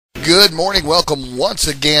Good morning. Welcome once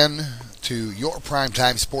again to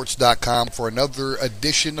yourprimetimesports.com for another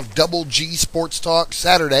edition of Double G Sports Talk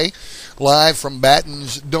Saturday, live from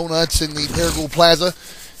Batten's Donuts in the Paragould Plaza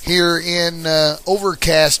here in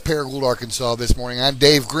overcast Paragould, Arkansas this morning. I'm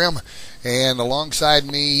Dave Grim, and alongside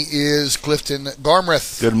me is Clifton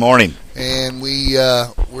Garmrath. Good morning. And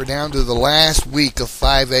we're down to the last week of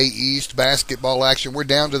 5A East basketball action. We're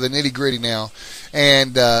down to the nitty-gritty now,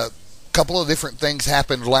 and couple of different things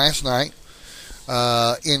happened last night.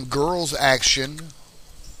 In girls action,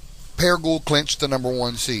 Paragould clinched the number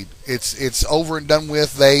one seed. It's over and done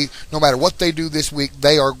with. No matter what they do this week,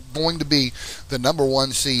 they are going to be the number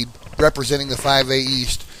one seed representing the 5A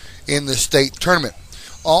East in the state tournament.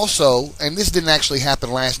 Also, and this didn't actually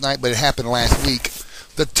happen last night, but it happened last week,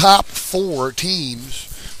 the top four teams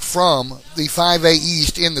from the 5A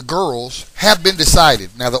East in the girls have been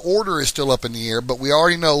decided. Now, the order is still up in the air, but we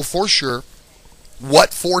already know for sure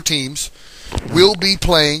what four teams will be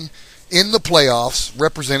playing in the playoffs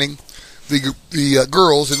representing the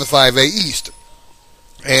girls in the 5A East.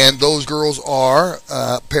 And those girls are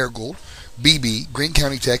Paragould, BB, Greene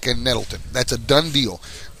County Tech, and Nettleton. That's a done deal.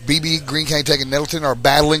 BB, Greene County Tech, and Nettleton are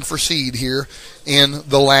battling for seed here in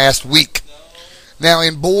the last week. Now,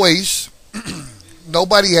 in boys,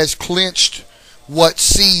 nobody has clinched what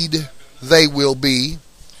seed they will be,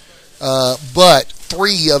 but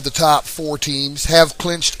three of the top four teams have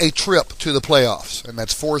clinched a trip to the playoffs, and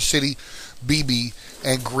that's Forest City, BB,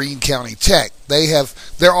 and Greene County Tech.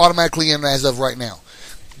 They're automatically in as of right now.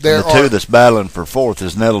 The two that's battling for fourth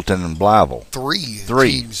is Nettleton and Blyville. Three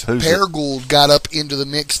teams. Paragould got up into the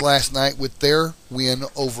mix last night with their win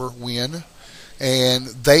over win, and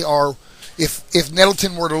they are. If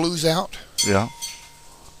Nettleton were to lose out, yeah,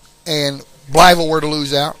 and Blyville were to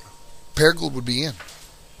lose out, Paragould would be in.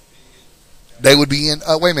 They would be in.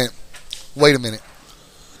 Wait a minute.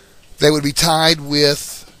 They would be tied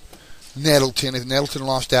with Nettleton if Nettleton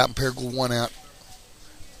lost out and Paragould won out.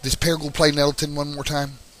 Does Paragould play Nettleton one more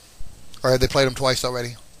time, or have they played them twice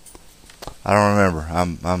already? I don't remember.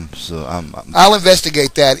 I'll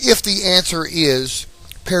investigate that. If the answer is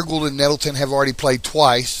Paragould and Nettleton have already played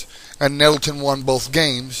twice, and Nettleton won both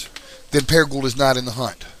games, then Paragould is not in the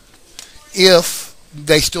hunt. If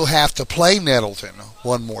they still have to play Nettleton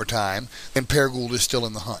one more time, then Paragould is still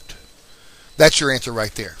in the hunt. That's your answer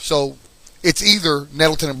right there. So it's either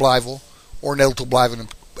Nettleton and Blyville or Nettleton, Blyville,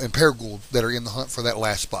 and Paragould that are in the hunt for that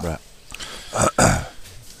last spot. Right.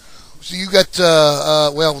 So you got,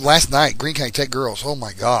 last night, Greene County Tech girls, oh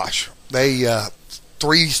my gosh. They,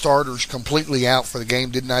 three starters completely out for the game,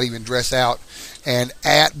 did not even dress out. And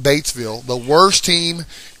at Batesville, the worst team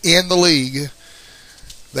in the league,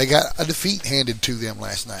 they got a defeat handed to them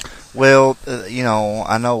last night. Well,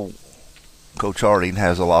 I know Coach Harding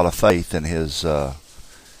has a lot of faith in his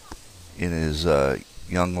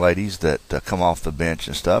young ladies that come off the bench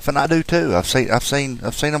and stuff, and I do too. I've seen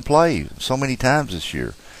them play so many times this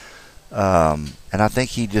year, and I think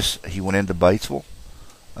he went into Batesville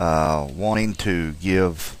wanting to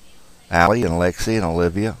give Allie and Lexi and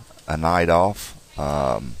Olivia a night off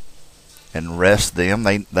and rest them.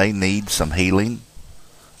 They need some healing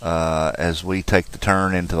as we take the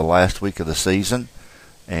turn into the last week of the season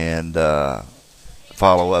and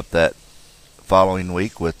follow up that following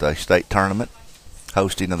week with a state tournament,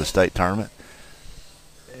 hosting of the state tournament.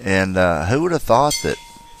 And who would have thought that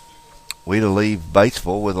we'd leave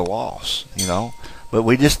Batesville with a loss, But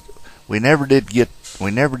we never did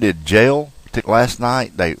jail. Last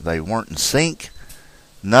night they weren't in sync.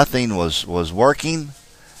 Nothing was working,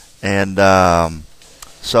 and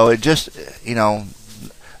so it just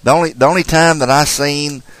the only time that I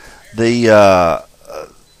seen the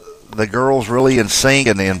girls really in sync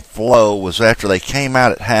and in flow was after they came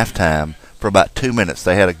out at halftime for about 2 minutes.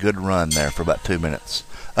 They had a good run there for about 2 minutes.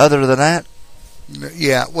 Other than that,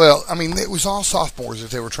 yeah. Well, I mean, it was all sophomores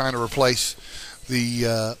that they were trying to replace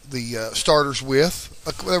the starters with.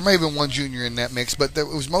 There may have been one junior in that mix, but it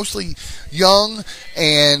was mostly young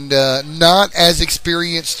and not as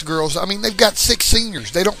experienced girls. I mean, they've got 6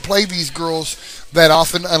 seniors. They don't play these girls that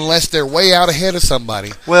often unless they're way out ahead of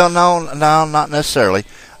somebody. Well, no, not necessarily.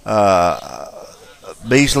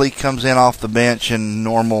 Beasley comes in off the bench in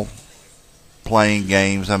normal playing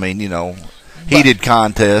games. I mean, heated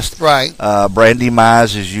contest. Right. Brandy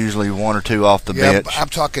Mize is usually 1 or 2 off the bench. I'm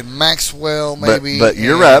talking Maxwell, maybe. But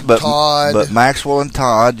you're right. But Todd. But Maxwell and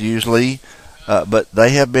Todd usually, but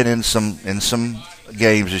they have been in some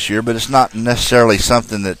games this year. But it's not necessarily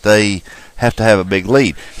something that they have to have a big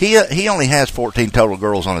lead. He only has 14 total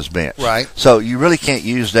girls on his bench. Right. So you really can't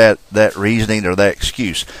use that reasoning or that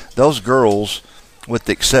excuse. Those girls, with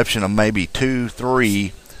the exception of maybe 2,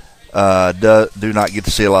 3. do not get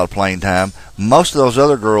to see a lot of playing time. Most of those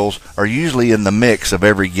other girls are usually in the mix of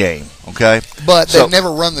every game, okay? But they've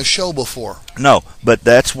never run the show before. No, but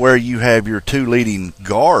that's where you have your two leading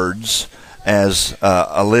guards as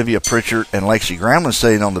Olivia Pritchard and Lexi Gramlin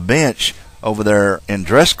sitting on the bench over there in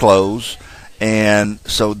dress clothes, and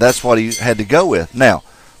so that's what he had to go with. Now,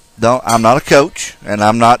 I'm not a coach, and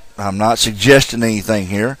I'm not suggesting anything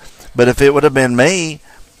here, but if it would have been me,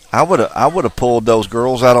 I would have pulled those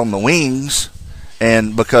girls out on the wings,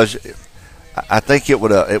 and because I think it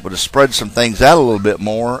would have spread some things out a little bit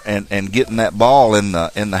more, and getting that ball in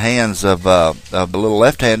the hands of the little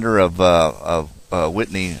left-hander of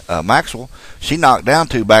Whitney Maxwell. She knocked down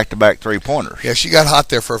 2 back-to-back 3-pointers. Yeah, she got hot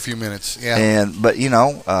there for a few minutes. Yeah, but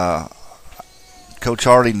Coach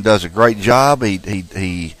Harding does a great job.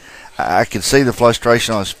 I could see the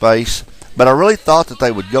frustration on his face, but I really thought that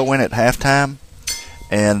they would go in at halftime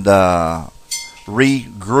and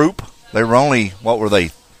regroup. They were only, what were they,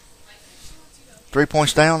 3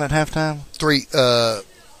 points down at halftime? Right. That's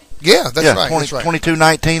right.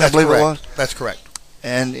 22-19, I believe correct. It was. That's correct.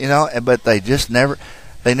 And, but they just never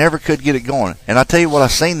could get it going. And I tell you what I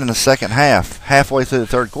seen in the second half, halfway through the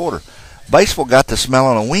third quarter, Batesville got to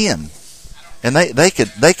smelling a win. And they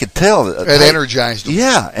could tell that it energized them.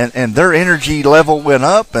 Yeah, and their energy level went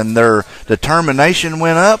up, and their determination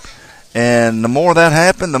went up, and the more that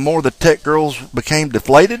happened, the more the Tech girls became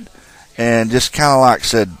deflated, and just kind of like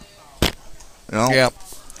said, Yeah.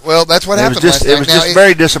 Well, that's what happened last night. It was just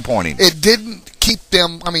very disappointing. It didn't keep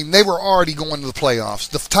them. I mean, they were already going to the playoffs.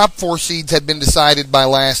 The top 4 seeds had been decided by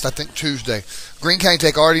last, I think, Tuesday. Greene County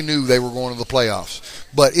Tech already knew they were going to the playoffs.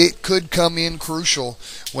 But it could come in crucial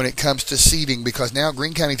when it comes to seeding, because now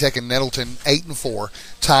Greene County Tech and Nettleton, 8-4,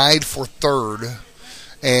 tied for third.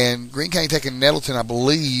 And Greene County Tech and Nettleton, I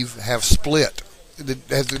believe, have split.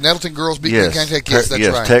 Has the Nettleton girls beat Greene County Tech? Yes, that's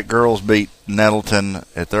right. Tech girls beat Nettleton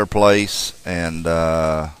at their place, and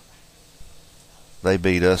they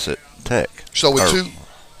beat us at Tech. So with two,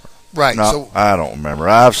 right? No, so I don't remember.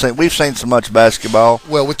 We've seen so much basketball.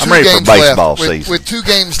 Well, with 2 I'm ready games for baseball left, season. with 2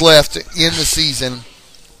 games left in the season,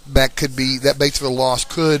 that Batesville loss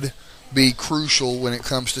could be crucial when it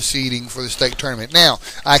comes to seeding for the state tournament. Now,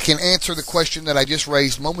 I can answer the question that I just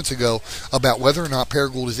raised moments ago about whether or not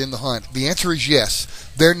Paragould is in the hunt. The answer is yes.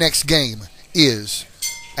 Their next game is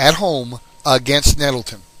at home against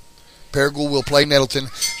Nettleton. Paragould will play Nettleton.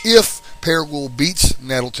 If Paragould beats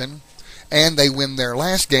Nettleton and they win their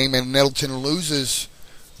last game and Nettleton loses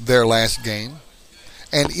their last game,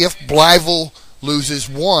 and if Blytheville loses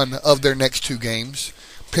one of their next 2 games,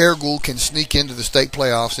 Paragould can sneak into the state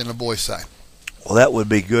playoffs in the boys' side. Well, that would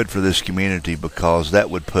be good for this community, because that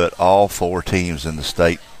would put all 4 teams in the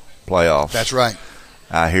state playoffs. That's right.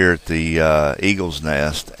 Here at the Eagles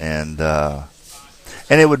Nest, and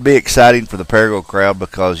it would be exciting for the Paragould crowd,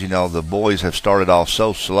 because the boys have started off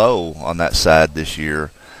so slow on that side this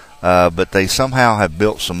year, but they somehow have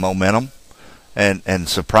built some momentum, and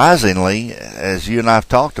surprisingly, as you and I have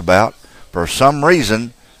talked about, for some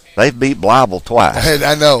reason, they've beat Blytheville twice.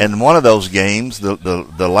 I know. And one of those games,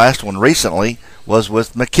 the last one recently, was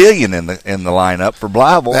with McKillian in the lineup for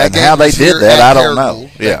Blytheville. And how they did that, I don't know.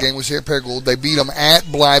 That game was here at Paragould. They beat them at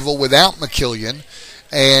Blytheville without McKillian.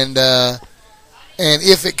 And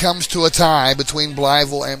if it comes to a tie between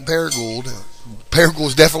Blytheville and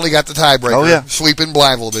Paragould's definitely got the tiebreaker, sweeping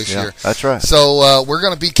Blytheville this year. That's right. So we're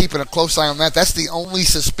going to be keeping a close eye on that. That's the only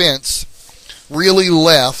suspense really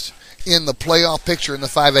left in the playoff picture in the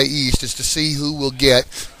 5A East, is to see who will get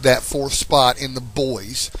that 4th spot in the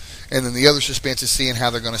boys. And then the other suspense is seeing how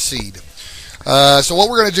they're going to seed. So what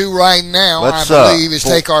we're going to do right now, I believe, is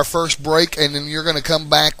take our first break, and then you're going to come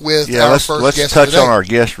back with our first guest. Let's touch on our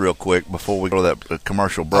guest real quick before we go to that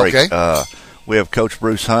commercial break. Okay. We have Coach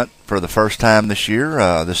Bruce Hunt for the first time this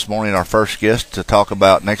year. This morning, our first guest to talk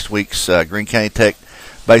about next week's Greene County Tech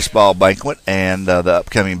baseball banquet and the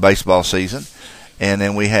upcoming baseball season. And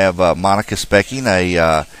then we have Monica Specking,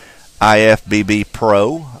 a IFBB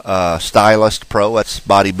pro, stylist pro, that's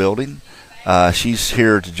bodybuilding. She's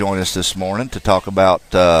here to join us this morning to talk about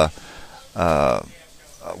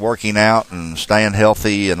working out and staying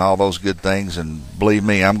healthy and all those good things. And believe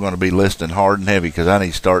me, I'm going to be listening hard and heavy, because I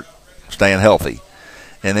need to start staying healthy.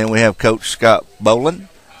 And then we have Coach Scott Bowlin,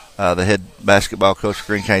 the head basketball coach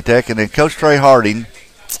for Greene County Tech. And then Coach Trey Harding,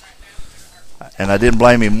 and I didn't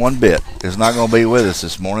blame him one bit, is not going to be with us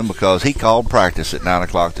this morning, because he called practice at 9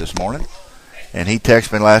 o'clock this morning. And he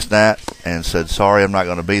texted me last night and said, sorry, I'm not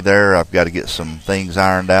going to be there. I've got to get some things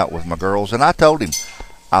ironed out with my girls. And I told him,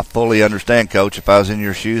 I fully understand, Coach. If I was in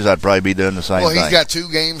your shoes, I'd probably be doing the same thing. Well, he's got 2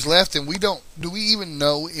 games left, and do we even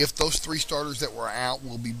know if those 3 starters that were out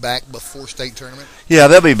will be back before state tournament? Yeah,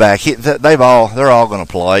 they'll be back. They're all going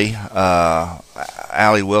to play.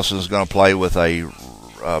 Allie Wilson's going to play with a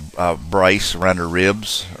brace around her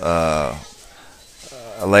ribs.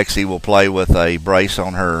 Alexi will play with a brace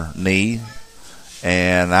on her knee,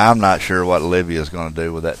 and I'm not sure what Olivia's going to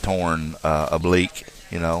do with that torn oblique,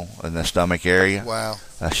 in the stomach area. Wow.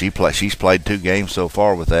 She's played 2 games so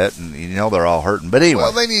far with that, and they're all hurting. But anyway,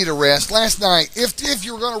 well, they need a rest. Last night, if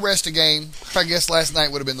you were going to rest a game, I guess last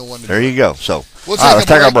night would have been the one to do. There you go. So we'll let's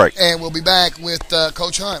take our break, and we'll be back with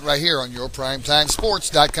Coach Hunt right here on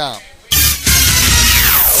YourPrimetimeSports.com.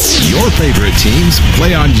 Your favorite teams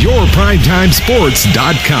play on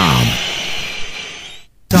YourPrimetimeSports.com.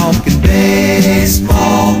 Talking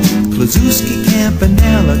baseball, Klazuski,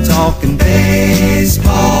 Campanella, talking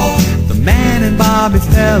baseball. The man and Bobby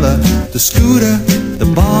Fella, the Scooter, the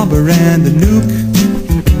Barber, and the Nuke.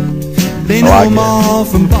 They know them all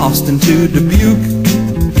from Boston to Dubuque,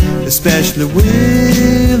 especially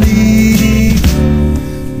Willie,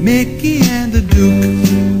 Mickey, and the Duke.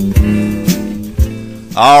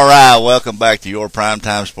 All right, welcome back to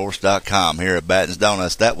YourPrimetimeSports.com here at Batten's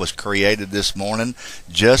Donuts. That was created this morning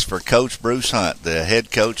just for Coach Bruce Hunt, the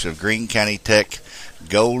head coach of Greene County Tech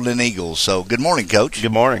Golden Eagles. So, good morning, Coach.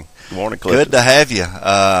 Good morning. Good morning, Clifton. Good to have you.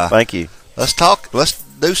 Thank you. Let's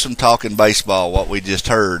do some talking baseball, what we just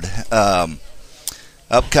heard.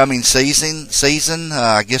 Upcoming season.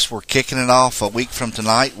 I guess we're kicking it off a week from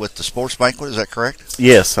tonight with the sports banquet. Is that correct?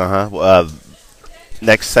 Yes,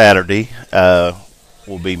 next Saturday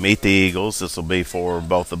will be Meet the Eagles. This will be for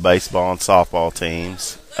both the baseball and softball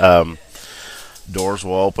teams. Doors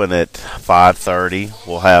will open at 5:30.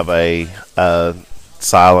 We'll have a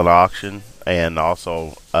silent auction and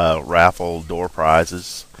also raffle door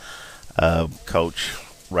prizes. Coach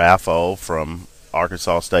Raffo from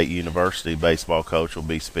Arkansas State University, baseball coach, will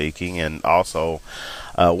be speaking, and also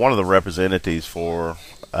one of the representatives for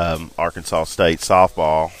Arkansas State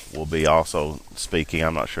softball will be also speaking.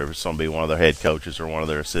 I'm not sure if it's going to be one of their head coaches or one of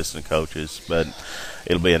their assistant coaches, but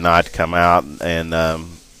it'll be a night to come out, and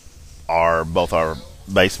both our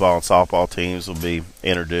baseball and softball teams will be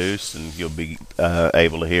introduced, and you'll be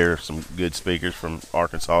able to hear some good speakers from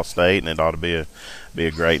Arkansas State, and it ought to be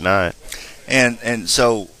a great night. And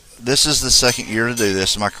so this is the second year to do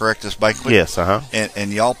this. Am I correct? This banquet? Yes.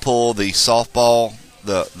 And y'all pull the softball,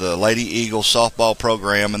 the Lady Eagles softball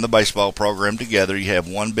program and the baseball program together. You have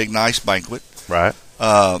one big nice banquet. Right.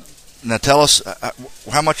 Now tell us,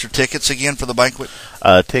 how much are tickets again for the banquet?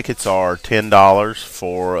 Tickets are $10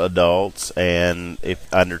 for adults, and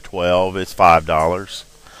if under 12, it's $5.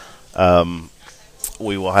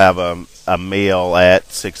 We will have a meal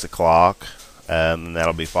at 6 o'clock, and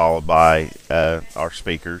that'll be followed by our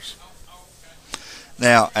speakers.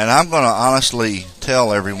 Now, and I'm going to honestly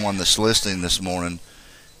tell everyone that's listening this morning,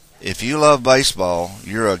 if you love baseball,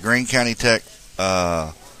 you're a Greene County Tech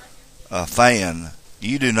fan,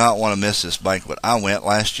 you do not want to miss this banquet. I went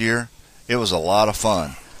last year. It was a lot of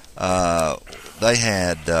fun. They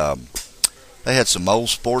had some old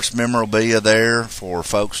sports memorabilia there for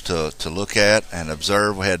folks to look at and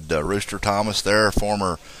observe. We had Rooster Thomas there, a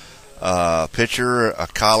former pitcher, a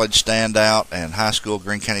college standout, and high school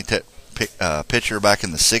Greene County Tech pitcher back in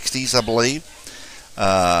the 60s, I believe.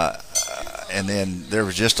 And then there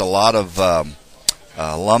was just a lot of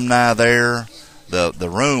alumni there. The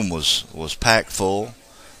room was packed full.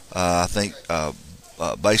 I think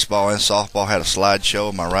baseball and softball had a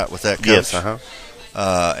slideshow. Am I right with that, Coach? Yes.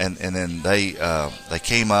 And then they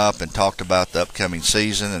came up and talked about the upcoming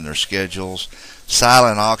season and their schedules.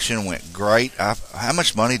 Silent auction went great. How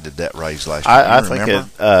much money did that raise last year? I think it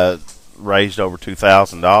raised over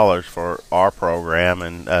 $2,000 for our program,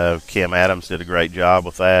 and Kim Adams did a great job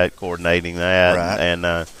with that, coordinating that. Right. And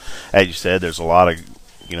as you said, there's a lot of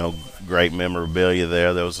great memorabilia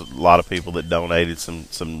there. There was a lot of people that donated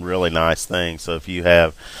some really nice things. So if you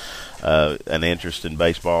have an interest in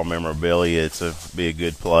baseball memorabilia, be a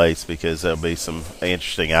good place, because there'll be some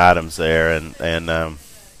interesting items there, and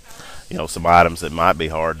some items that might be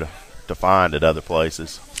hard to find at other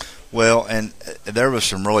places. Well, and there was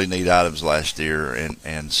some really neat items last year,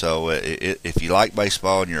 and so if you like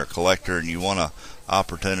baseball and you're a collector and you want an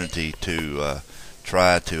opportunity to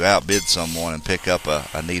try to outbid someone and pick up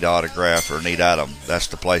a neat autograph or a neat item, that's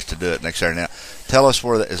the place to do it next Saturday. Now, tell us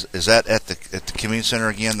where is that at the community center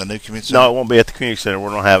again, the new community center? No, it won't be at the community center.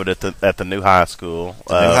 We're going to have it at the new high school.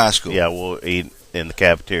 The new high school. Yeah, we'll eat in the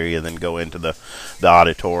cafeteria and then go into the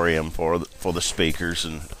auditorium for the speakers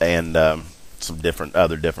and some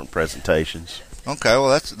different presentations. Okay, well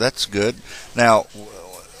that's good. Now,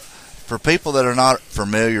 for people that are not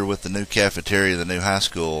familiar with the new cafeteria, the new high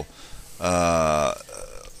school,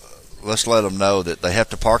 let's let them know that they have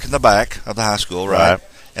to park in the back of the high school, right?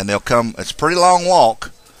 And they'll come. It's a pretty long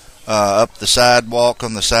walk up the sidewalk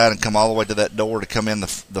on the side and come all the way to that door to come in the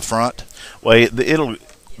front. Well, it'll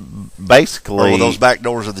basically. Or will those back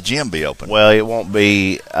doors of the gym be open? Well, it won't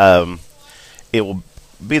be. It will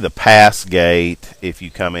be the pass gate if you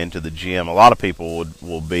come into the gym. A lot of people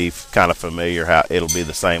will be kind of familiar how it'll be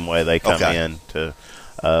the same way they come in to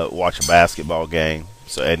watch a basketball game.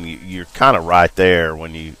 So, and you're kind of right there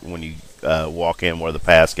when you walk in where the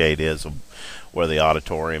pass gate is, where the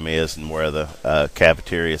auditorium is, and where the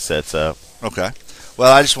cafeteria sets up. Okay.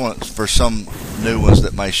 Well, I just want, for some new ones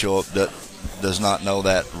that may show up that does not know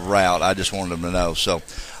that route, I just wanted them to know. So, all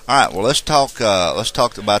right. Well, let's talk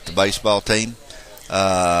about the baseball team,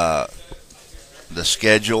 the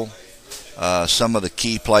schedule, some of the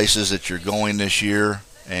key places that you're going this year,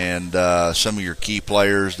 and some of your key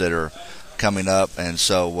players that are coming up. And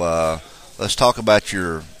so, let's talk about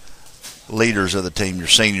your leaders of the team, your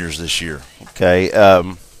seniors this year. Okay.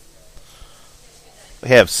 We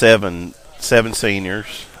have seven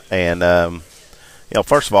seniors, and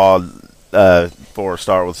first of all, before I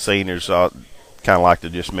start with seniors, I'd kind of like to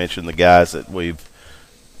just mention the guys that we've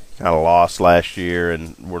kind of lost last year,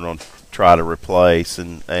 and we're going to try to replace.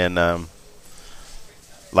 And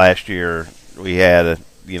last year we had a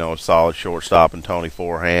solid shortstop in Tony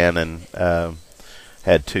Forehand, and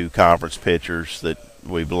had two conference pitchers that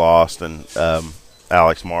we've lost, and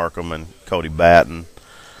Alex Markham and Cody Batten,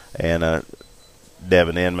 and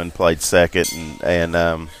Devin Inman played second,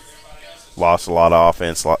 and lost a lot of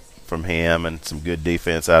offense from him, and some good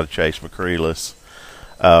defense out of Chase McCreeless.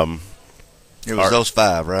 It was those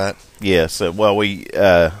five, right? Yes. Well, we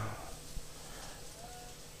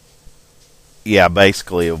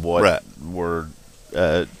basically of what we're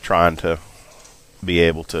trying to be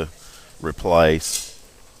able to replace.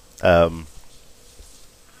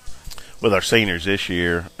 With our seniors this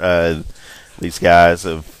year, these guys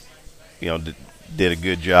have, did a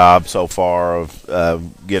good job so far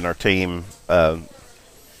of getting our team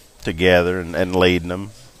together and leading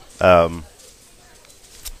them.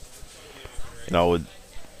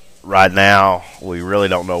 Right now we really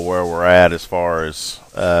don't know where we're at as far as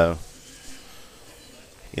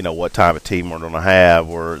what type of team we're going to have.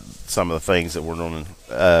 Or some of the things that we're going to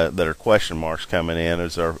that are question marks coming in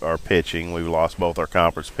is our pitching. We've lost both our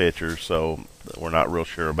conference pitchers, so we're not real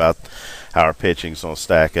sure about how our pitching's going to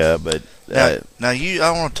stack up. But I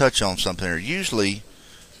want to touch on something here. Usually,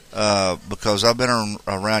 because I've been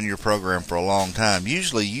around your program for a long time,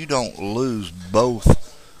 usually you don't lose both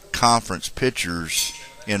conference pitchers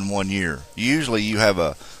in 1 year. Usually you have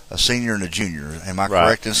a senior and a junior. Am I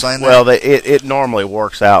correct in saying that? Well, it normally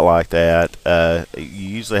works out like that. You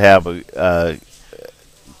usually have a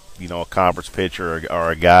conference pitcher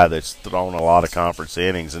or a guy that's thrown a lot of conference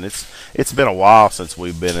innings, and it's been a while since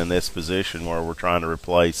we've been in this position where we're trying to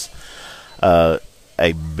replace a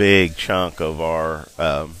big chunk of our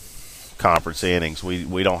conference innings.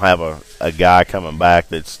 We don't have a guy coming back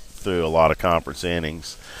that's through a lot of conference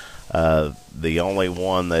innings. The only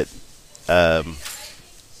one that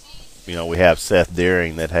we have Seth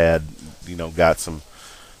Deering that had got some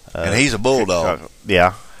and he's a bulldog.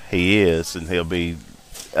 Yeah, he is, and he'll be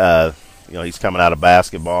he's coming out of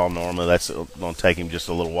basketball. Normally that's going to take him just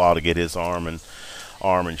a little while to get his arm in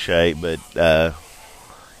shape, but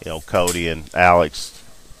Cody and Alex,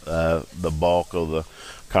 the bulk of the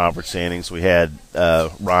conference innings. We had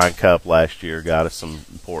Ryan Cupp last year, got us some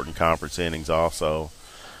important conference innings also.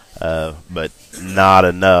 But not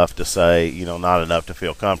enough to say, not enough to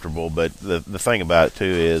feel comfortable. But the thing about it, too,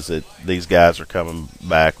 is that these guys are coming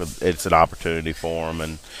back. It's an opportunity for them.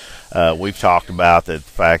 And we've talked about the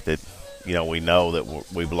fact that, we know that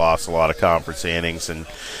we've lost a lot of conference innings. And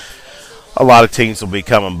a lot of teams will be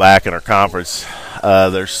coming back in our conference.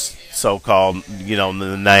 There's so-called,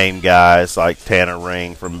 the name guys like Tanner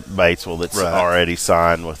Ring from Batesville that's already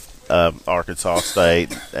signed with Arkansas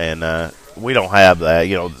State. And we don't have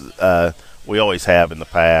that. We always have in the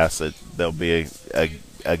past that there'll be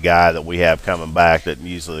a guy that we have coming back that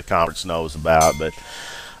usually the conference knows about. But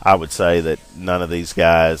I would say that none of these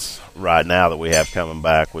guys right now that we have coming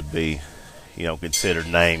back would be, considered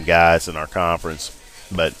name guys in our conference.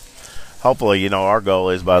 But hopefully, our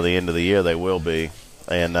goal is by the end of the year they will be.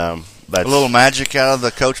 And that's a little magic out of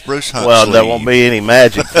the Coach Bruce Hunt. Well, there won't be any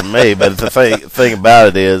magic for me. But the thing about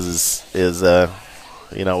it is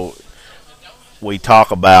we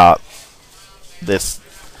talk about this,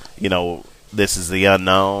 this is the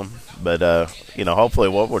unknown, But hopefully,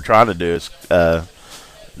 what we're trying to do is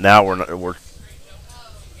now we're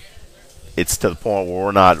it's to the point where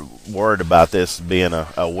we're not worried about this being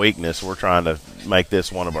a weakness. We're trying to make this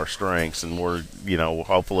one of our strengths, and we're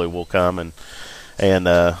hopefully we'll come and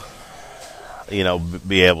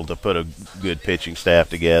be able to put a good pitching staff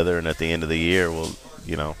together, and at the end of the year we'll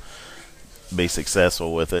be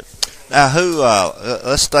successful with it. Now,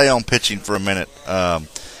 let's stay on pitching for a minute.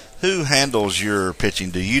 Who handles your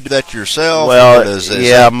pitching? Do you do that yourself? Well,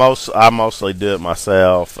 I mostly do it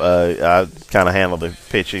myself. I kind of handle the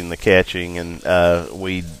pitching, the catching, and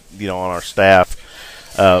we, on our staff.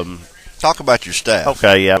 Talk about your staff.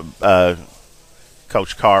 Okay, yeah.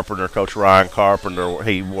 Coach Ryan Carpenter,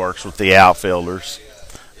 he works with the outfielders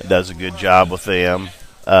and does a good job with them.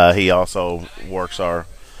 He also works our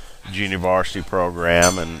junior varsity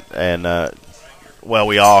program, and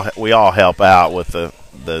we all help out with the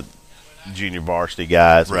junior varsity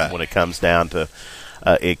guys when it comes down to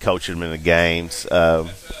coaching them in the games.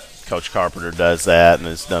 Coach Carpenter does that and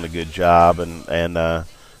has done a good job, and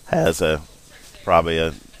has probably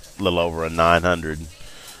a little over a 900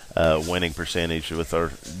 winning percentage with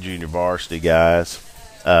our junior varsity guys.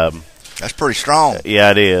 That's pretty strong.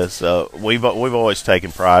 Yeah, it is. We've always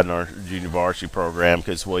taken pride in our junior varsity program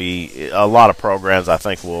because a lot of programs I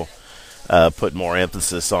think will put more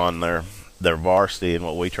emphasis on their varsity, and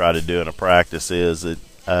what we try to do in a practice is that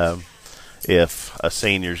if a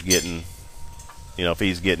senior's getting, if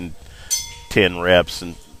he's getting 10 reps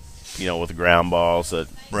and with the ground balls, that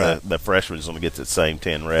the freshman's going to get the same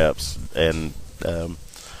 10 reps, and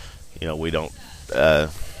we don't.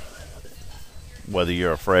 Whether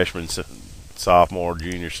you're a freshman, sophomore,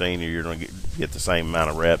 junior, senior, you're going to get the same amount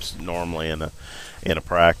of reps normally in a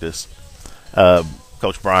practice.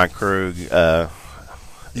 Coach Brian Krug.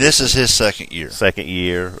 This is his second year.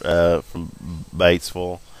 From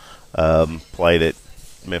Batesville. Played at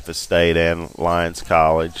Memphis State and Lyons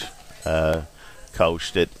College.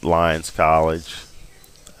 Coached at Lyons College.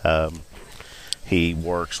 He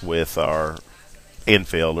works with our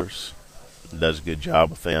infielders. Does a good job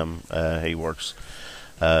with them. He works,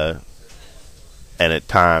 and at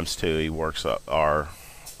times too, he works all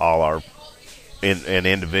our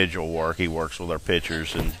individual work. He works with our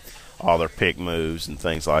pitchers and all their pick moves and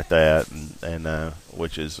things like that, and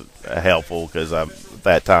which is helpful because at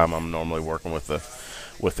that time I'm normally working with the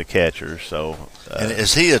catcher. So, and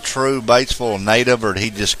is he a true Batesville native, or did he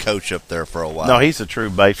just coach up there for a while? No, he's a true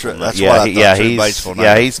Batesville. That's what I thought. True Batesville native.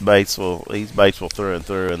 Yeah, he's Batesville. He's Batesville through and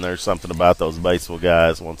through. And there's something about those Batesville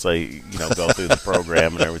guys once they go through the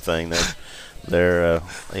program and everything. They're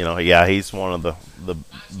he's one of the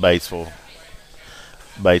Batesville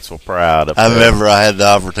proud. I remember I had the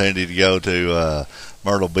opportunity to go to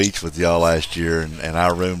Myrtle Beach with y'all last year, and I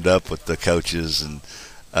roomed up with the coaches and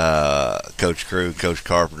Coach Krug, Coach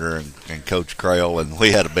Carpenter, and Coach Crail, and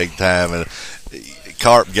we had a big time. And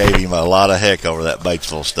Carp gave him a lot of heck over that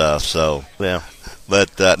Batesville stuff. So yeah.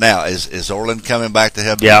 But now is Orland coming back to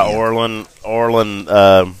help? Yeah, Orland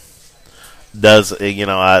does.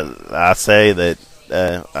 I say that.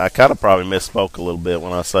 I kind of probably misspoke a little bit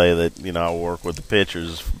when I say that I work with the pitchers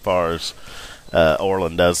as far as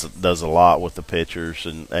Orland does a lot with the pitchers,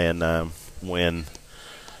 and when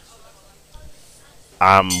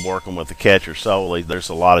I'm working with the catcher solely, there's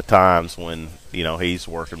a lot of times when he's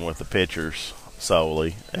working with the pitchers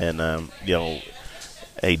solely, and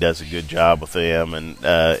he does a good job with them. And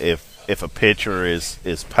if a pitcher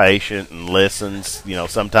is patient and listens,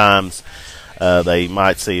 sometimes they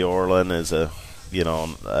might see Orland as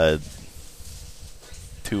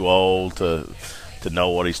too old to know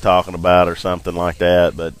what he's talking about or something like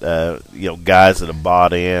that. But guys that have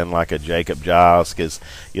bought in, like a Jacob Giles, because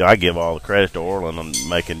I give all the credit to Orland on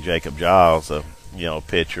making Jacob Giles a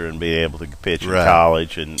pitcher and being able to pitch in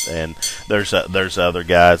college, and there's other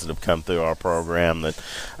guys that have come through our program that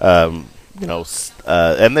and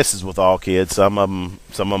this is with all kids. Some of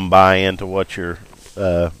them buy into what you're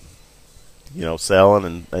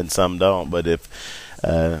selling, and some don't. But if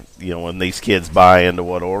when these kids buy into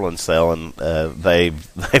what Orland's selling,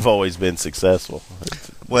 they've always been successful.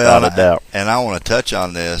 Well, without a doubt. And I want to touch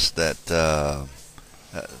on this that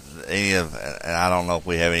and I don't know if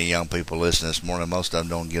we have any young people listening this morning. Most of them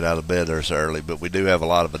don't get out of bed this early, but we do have a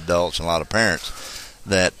lot of adults and a lot of parents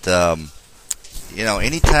that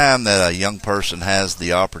anytime that a young person has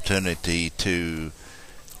the opportunity to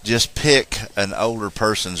just pick an older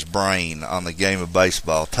person's brain on the game of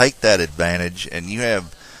baseball, take that advantage. And you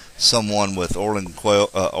have someone with Orland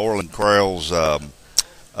Crail's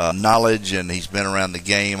knowledge, and he's been around the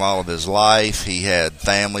game all of his life. He had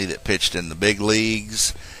family that pitched in the big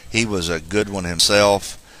leagues. He was a good one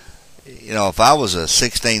himself. if I was a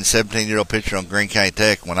 16, 17-year-old pitcher on Greene County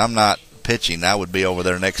Tech, when I'm not pitching, I would be over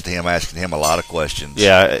there next to him asking him a lot of questions.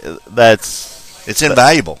 Yeah, it's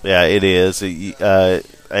invaluable. Yeah, it is.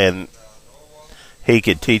 And he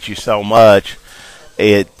could teach you so much.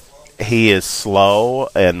 He is slow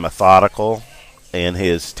and methodical in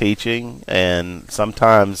his teaching, and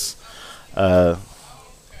sometimes our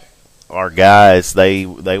guys they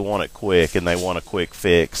want it quick and they want a quick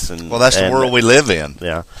fix. And that's the world we live in.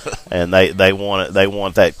 Yeah, and they want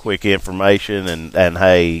that quick information and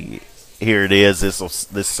hey, here it is.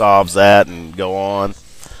 This solves that and go on.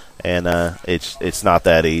 And it's not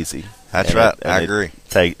that easy. That's right. I agree.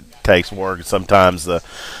 Takes work. Sometimes the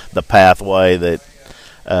pathway that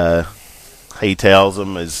he tells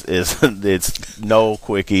them is it's no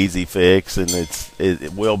quick easy fix, and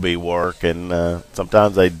it will be work. And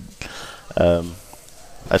sometimes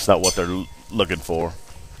that's not what they're looking for.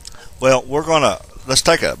 Well, let's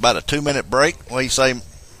take about a 2-minute break. What do you say,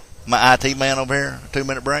 my IT man over here? A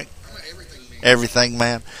 2-minute break. Everything,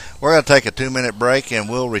 man. We're going to take a 2-minute break, and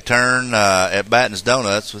we'll return at Batten's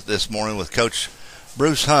Donuts this morning with Coach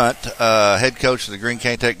Bruce Hunt, head coach of the Greene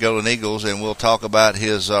County Tech Golden Eagles, and we'll talk about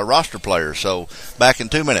his roster players. So, back in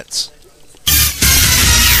 2 minutes.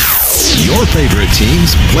 Your favorite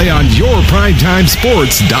teams play on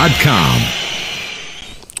yourprimetimesports.com.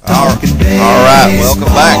 All right, welcome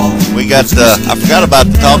back. We got I forgot about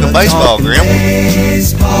the talking baseball, Grim.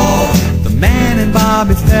 The man and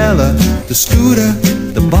Bobby fella, the scooter,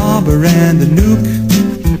 the barber and the nuke.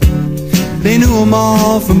 They knew 'em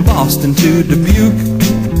all from Boston to Dubuque,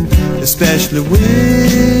 especially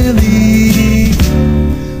Willie,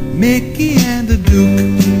 Mickey and the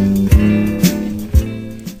Duke.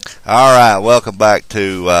 All right, welcome back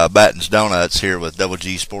to Batten's Donuts here with Double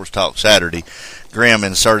G Sports Talk Saturday. Grim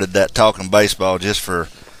inserted that talking baseball just for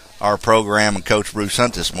our program and Coach Bruce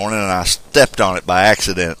Hunt this morning, and I stepped on it by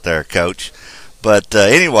accident there, Coach. But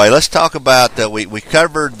anyway, let's talk about we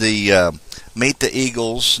covered the Meet the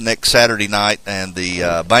Eagles next Saturday night and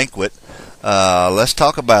the banquet. Let's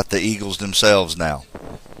talk about the Eagles themselves now.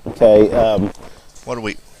 Okay. What do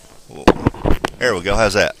we? There we go.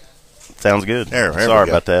 How's that? Sounds good. There Sorry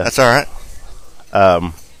about that. That's all right.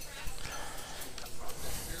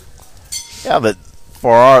 Yeah, but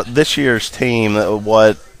for this year's team,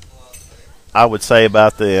 what I would say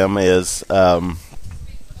about them is one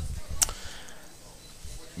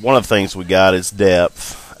of the things we got is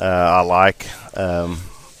depth. I like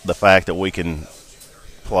the fact that we can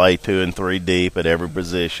play 2 and 3 deep at every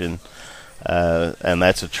position, and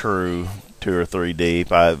that's a true 2 or 3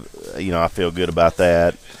 deep. I feel good about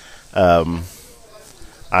that.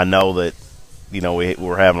 I know that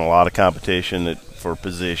we're having a lot of competition for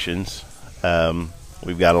positions.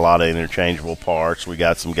 We've got a lot of interchangeable parts. We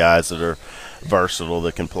got some guys that are versatile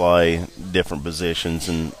that can play different positions,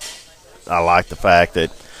 and I like the fact that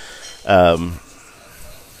I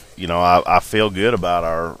feel good about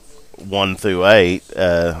our 1 through 8.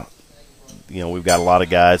 We've got a lot of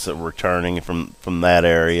guys that are returning from that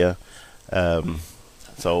area.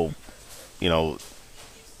 So,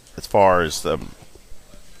 as far as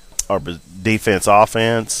our defense,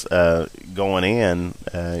 offense going in,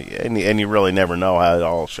 and you really never know how it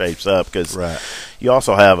all shapes up because you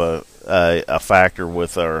also have a factor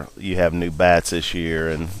with you have new bats this year,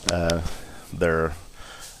 and they're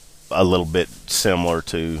a little bit similar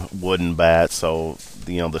to wooden bats, so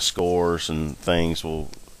the scores and things will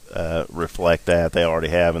reflect that. They already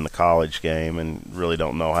have in the college game, and really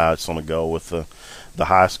don't know how it's going to go with the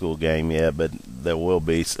high school game yet, but there will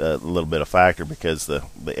be a little bit of factor because the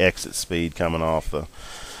exit speed coming off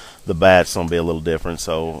the bat's going to be a little different.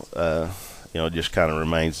 So it just kind of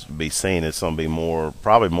remains to be seen. It's going to be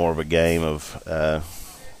probably more of a game of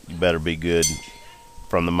you better be good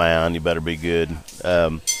from the mound, you better be good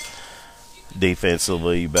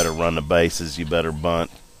defensively, you better run the bases, you better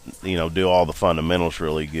bunt, do all the fundamentals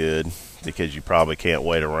really good, because you probably can't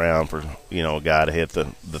wait around for a guy to hit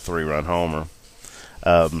the 3-run homer.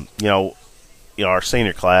 Our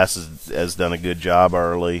senior class has done a good job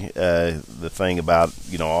early. The thing about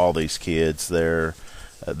all these kids, they're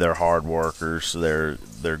hard workers. They're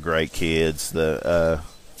great kids. And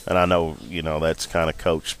I know that's kind of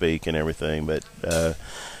coach speak and everything, but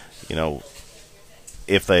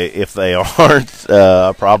if they aren't,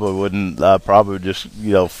 I probably wouldn't. I probably would just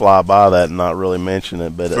fly by that and not really mention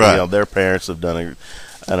it. But their parents have done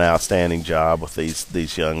an outstanding job with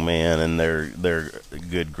these young men, and they're a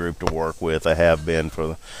good group to work with. They have been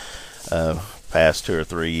for the past 2 or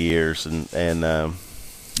 3 years, and now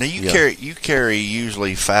you carry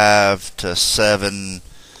usually 5 to 7.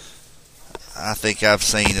 I think I've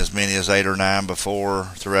seen as many as 8 or 9 before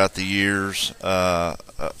throughout the years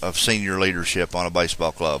of senior leadership on a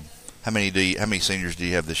baseball club. How many seniors do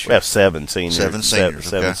you have this year? We have 7 seniors. 7 seniors.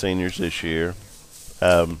 Seven seniors this year.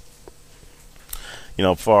 For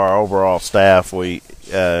our overall staff,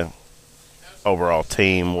 overall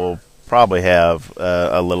team, we'll probably have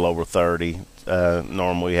a little over 30.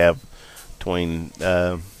 Normally we have between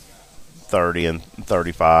 30 and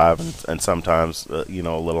 35, and sometimes a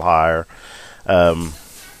little higher.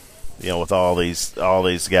 With all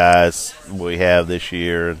these guys we have this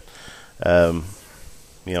year, to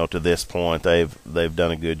this point, they've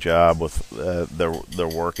done a good job with their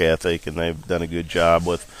work ethic, and they've done a good job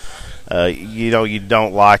with. You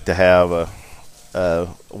don't like to have a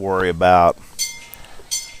worry about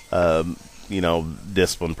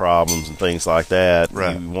discipline problems and things like that.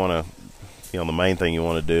 Right. You want to, the main thing you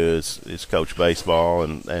want to do is coach baseball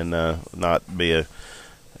and not be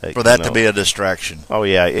for that to be a distraction. Oh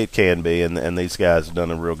yeah, it can be, and these guys have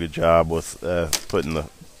done a real good job with putting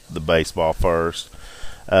the baseball first.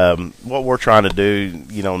 What we're trying to do,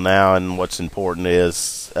 now, and what's important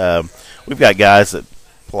is we've got guys that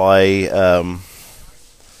play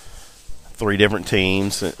 3 different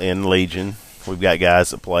teams in Legion. We've got guys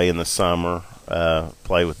that play in the summer,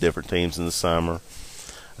 play with different teams in the summer.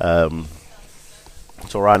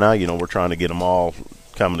 So right now, we're trying to get them all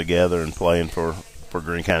coming together and playing for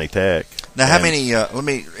Greene County Tech. Now, how many? Let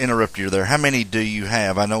me interrupt you there. How many do you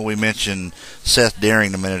have? I know we mentioned Seth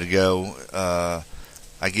Daring a minute ago.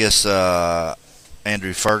 I guess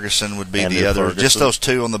Andrew Ferguson would be the other. Just those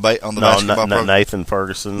 2 on the basketball program? Nathan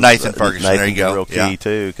Ferguson. Nathan Ferguson. There you go. Real key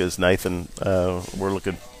too, because Nathan, we're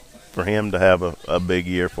looking for him to have a big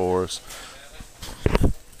year for us.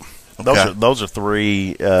 Those are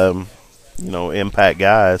 3 impact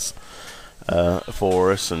guys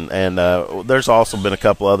for us, and there's also been a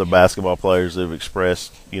couple other basketball players that have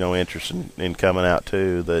expressed interest in coming out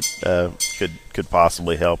too, that could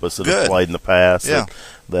possibly help us, that have played in the past. Yeah.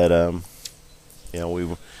 That we,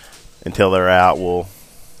 until they're out,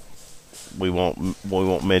 we won't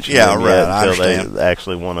mention them yet until they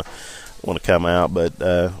actually want to come out. But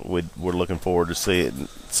we're looking forward to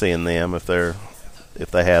seeing them if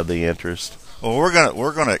they have the interest. Well,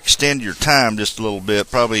 we're gonna extend your time just a little bit,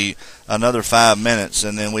 probably another 5 minutes,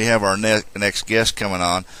 and then we have our next guest coming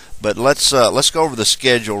on. But let's go over the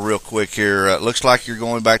schedule real quick here. It looks like you're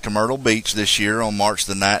going back to Myrtle Beach this year on March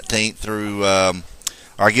the 19th through.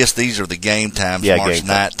 I guess these are the game times. Yeah, March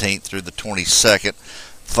 19th through the 22nd.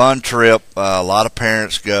 Fun trip. A lot of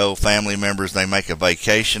parents go, family members. They make a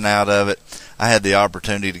vacation out of it. I had the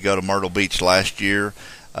opportunity to go to Myrtle Beach last year.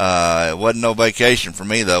 It wasn't no vacation for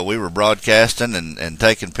me, though. We were broadcasting and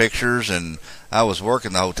taking pictures, and I was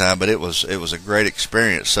working the whole time, but it was a great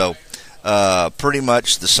experience. So pretty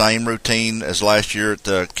much the same routine as last year at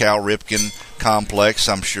the Cal Ripken complex,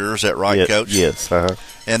 I'm sure. Is that right, Coach? Yes.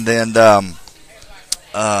 And then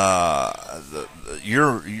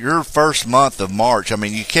your first month of March, I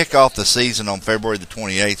mean, you kick off the season on February the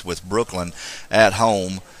 28th with Brooklyn at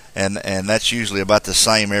home, and that's usually about the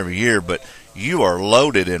same every year, but you are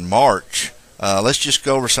loaded in March. Let's just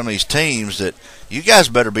go over some of these teams that you guys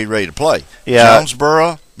better be ready to play. Yeah.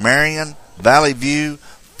 Jonesboro, Marion, Valley View,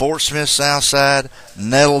 Fort Smith Southside,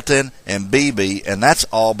 Nettleton, and Beebe, and that's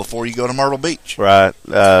all before you go to Myrtle Beach. Right.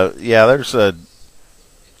 There's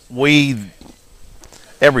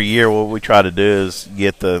every year what we try to do is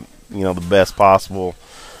get the best possible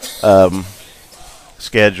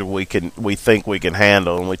schedule we think we can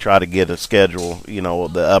handle, and we try to get a schedule,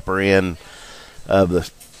 the upper end of the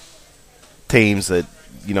teams that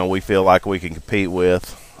we feel like we can compete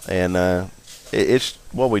with, and it's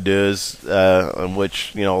what we do is in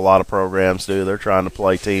which a lot of programs do. They're trying to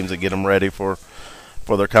play teams that get them ready for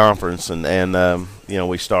their conference, and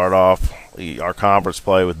we start off our conference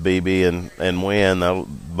play with BB and win. That'll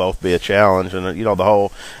both be a challenge, and the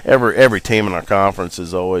whole every team in our conference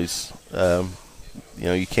is always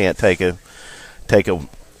you can't take a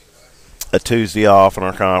Tuesday off in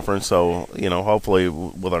our conference. So hopefully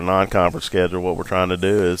with our non-conference schedule, what we're trying to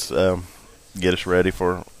do is get us ready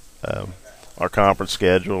for our conference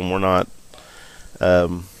schedule, and we're not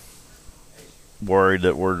worried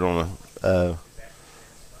that we're going to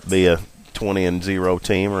be a 20-0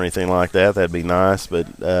 team or anything like that. That'd be nice, but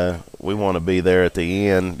we want to be there at the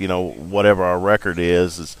end. Whatever our record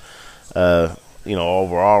is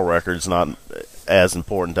overall record's not as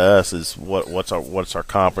important to us as what's our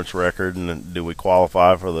conference record, and do we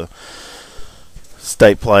qualify for the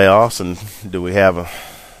state playoffs, and do we have a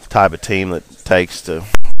type of team that takes to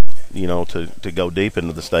go deep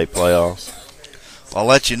into the state playoffs. I'll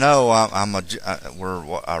let you know.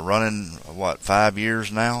 We're running 5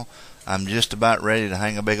 years now. I'm just about ready to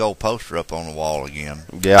hang a big old poster up on the wall again.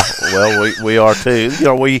 Yeah, well, we are too.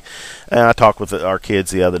 I talked with our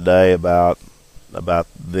kids the other day about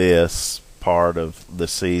this part of the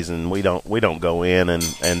season. We don't go in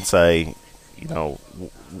and say,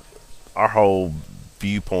 our whole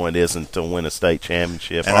viewpoint isn't to win a state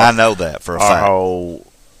championship. And I know that for a fact. Our whole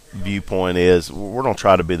viewpoint is we're going to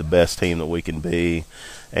try to be the best team that we can be.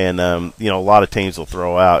 And, a lot of teams will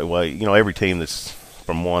throw out, every team that's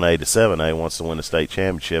from 1A to 7A wants to win a state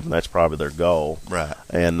championship, and that's probably their goal. Right.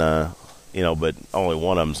 And, but only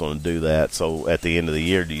one of them's going to do that. So at the end of the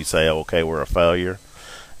year, do you say, okay, we're a failure?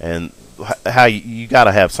 And how you got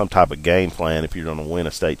to have some type of game plan if you're going to win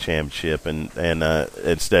a state championship, and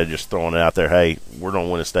instead of just throwing it out there, hey, we're going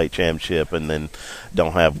to win a state championship, and then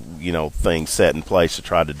don't have things set in place to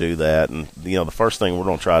try to do that. And the first thing we're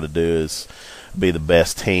going to try to do is be the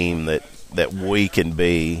best team that we can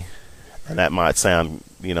be, and that might sound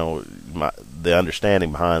the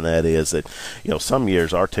understanding behind that is that some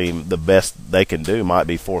years our team, the best they can do might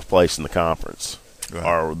be 4th place in the conference. Right.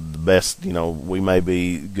 Or the best, we may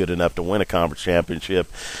be good enough to win a conference championship,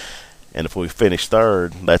 and if we finish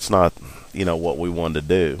 3rd, that's not, what we wanted to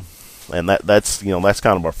do, and that's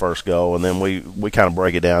kind of our first goal. And then we kind of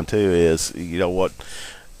break it down too is, we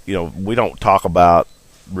don't talk about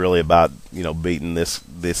beating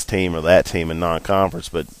this team or that team in non-conference,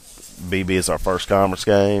 but BB is our first conference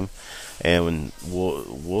game, and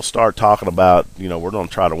we'll start talking about, we're going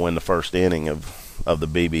to try to win the first inning of the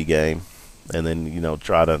BB game. And then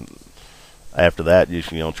try to after that just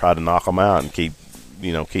try to knock them out and keep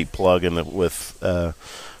plugging with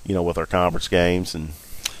with our conference games. And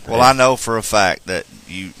I know for a fact that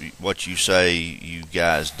what you say you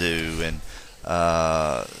guys do, and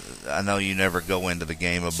I know you never go into the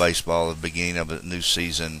game of baseball at the beginning of a new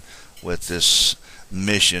season with this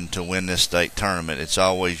mission to win this state tournament. It's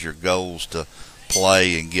always your goals to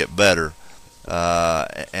play and get better.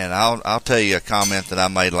 And I'll tell you a comment that I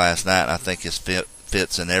made last night, and I think it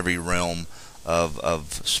fits in every realm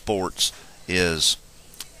of sports, is,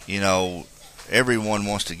 everyone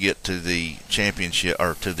wants to get to the championship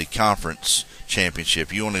or to the conference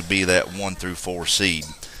championship. You want to be that 1 through 4 seed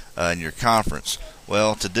in your conference.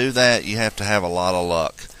 Well, to do that, you have to have a lot of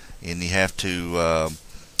luck, and you have to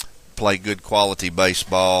play good quality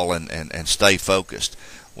baseball and stay focused.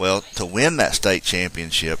 Well, to win that state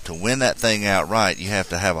championship, to win that thing outright, you have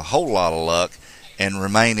to have a whole lot of luck and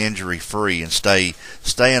remain injury free and stay in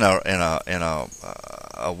a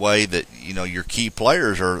way that your key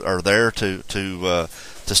players are there to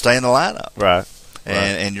stay in the lineup, right?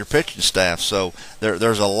 And your pitching staff. So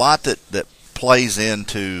there's a lot that plays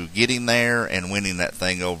into getting there and winning that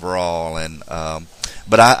thing overall. And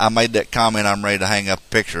but I made that comment. I'm ready to hang up a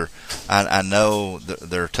picture. I know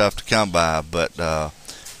they're tough to come by, but.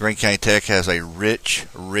 Greene County Tech has a rich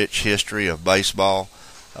history of baseball.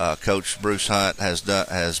 Coach Bruce Hunt has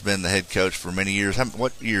been the head coach for many years.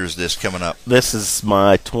 What year is this coming up? This is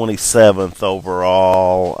my 27th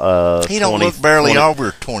overall. He don't look barely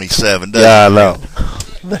over 27, does he? Yeah, I know.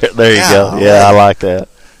 There you go. Yeah, I like that.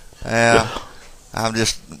 Yeah,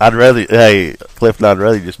 Clifton, I'd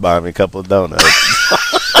rather just buy me a couple of donuts.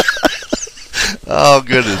 Oh,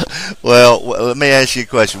 goodness. Well, let me ask you a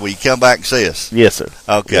question. Will you come back and see us? Yes, sir.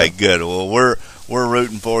 Okay, good. Well, we're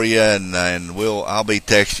rooting for you, and I'll be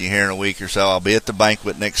texting you here in a week or so. I'll be at the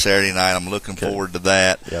banquet next Saturday night. I'm looking forward to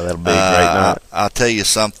that. Yeah, that'll be a great night. I'll tell you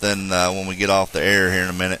something when we get off the air here in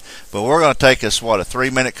a minute. But we're going to take us, a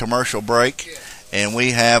 3-minute commercial break. And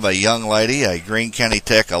we have a young lady, a Greene County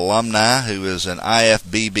Tech alumni who is an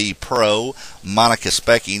IFBB pro. Monica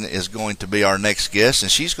Specking is going to be our next guest,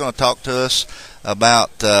 and she's going to talk to us about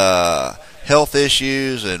health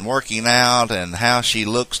issues and working out and how she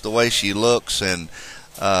looks the way she looks. And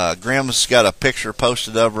Grim's got a picture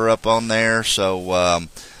posted of her up on there, so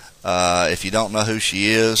if you don't know who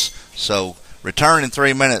she is. So return in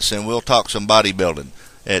 3 minutes, and we'll talk some bodybuilding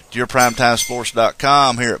at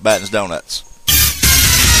yourprimetimesports.com here at Batten's Donuts.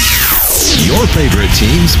 Your favorite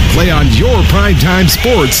teams play on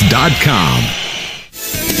yourprimetimesports.com.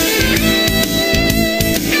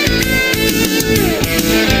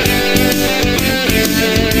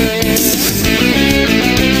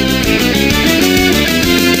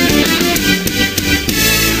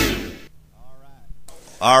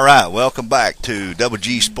 All right, welcome back to Double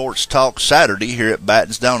G Sports Talk Saturday here at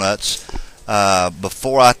Batten's Donuts.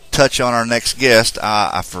 Before I touch on our next guest,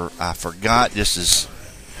 I forgot, just as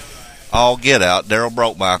all get out, Daryl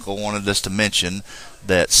Brokemichael wanted us to mention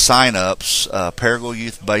that sign-ups, Paragould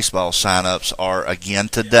Youth Baseball sign-ups are again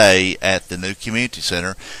today at the new community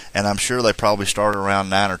center, and I'm sure they probably start around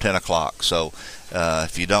 9 or 10 o'clock. So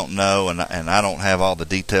if you don't know, and I don't have all the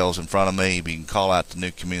details in front of me, you can call out the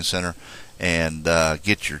new community center and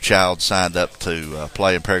get your child signed up to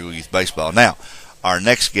play in Paragould Youth Baseball. Now, our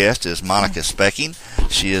next guest is Monica Specking.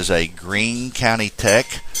 She is a Greene County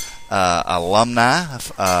Tech alumni.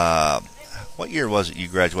 What year was it you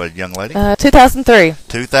graduated, young lady? 2003.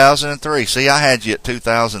 2003. See, I had you at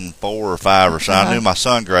 2004 or 5 or so. I knew my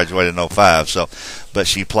son graduated in 05. So, but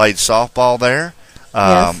she played softball there.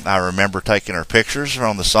 Yes. I remember taking her pictures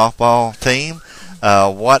on the softball team.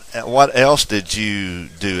 What else did you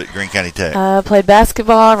do at Greene County Tech? Played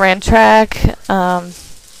basketball, ran track,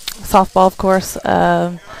 softball, of course.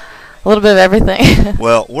 A little bit of everything.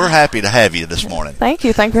 Well, we're happy to have you this morning. Thank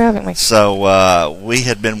you. Thanks for having me. So we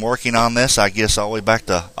had been working on this, I guess, all the way back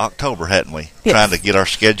to October, hadn't we? Yes. Trying to get our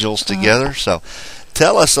schedules together. So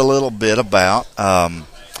tell us a little bit about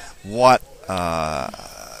what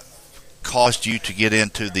caused you to get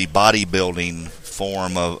into the bodybuilding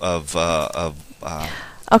form of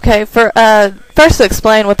Okay, first to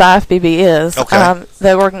explain what the IFBB is. Okay.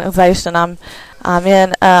 The organization I'm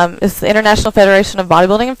in is the International Federation of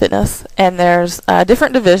Bodybuilding and Fitness, and there's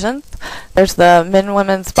different divisions. There's the men and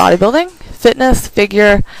women's bodybuilding, fitness,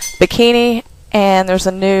 figure, bikini, and there's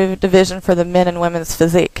a new division for the men and women's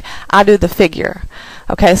physique. I do the figure.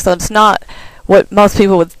 Okay, so it's not what most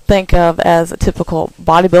people would think of as a typical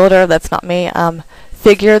bodybuilder. That's not me.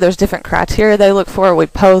 Figure, there's different criteria they look for. We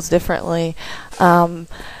pose differently.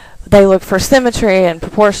 They look for symmetry and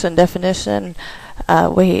proportion, definition.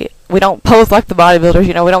 We don't pose like the bodybuilders,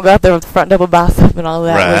 we don't go out there with the front double bicep and all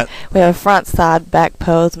that. Right. We have a front, side, back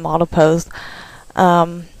pose, model pose.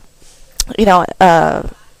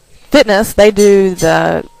 Fitness, they do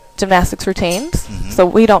the gymnastics routines, so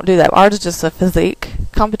we don't do that. Ours is just a physique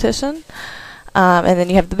competition. And then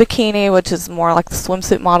you have the bikini, which is more like the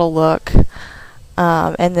swimsuit model look.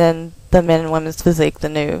 And then the men and women's physique, the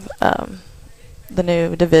new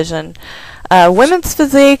division. Women's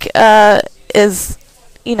physique is,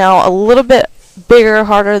 a little bit bigger,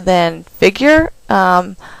 harder than figure.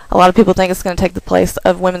 A lot of people think it's going to take the place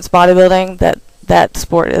of women's bodybuilding. That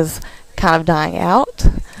sport is kind of dying out.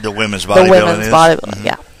 the women's bodybuilding.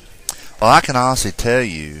 Yeah. Well, I can honestly tell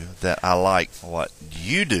you that I like what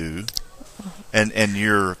you do and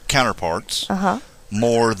your counterparts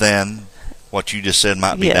more than what you just said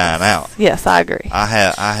might be dying out. Yes, I agree. I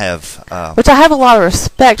have. Which I have a lot of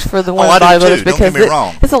respect for the women bodybuilders because Don't get me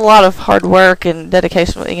wrong. It's a lot of hard work and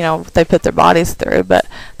dedication. They put their bodies through, but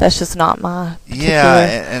that's just not my.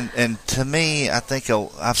 Yeah, and to me, I think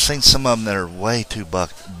I've seen some of them that are way too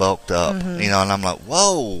bulked up. And I'm like,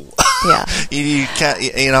 whoa. Yeah. you can't,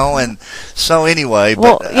 and so anyway.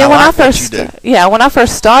 Well, but yeah, when I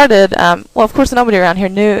first started, well, of course, nobody around here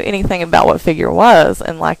knew anything about what figure was,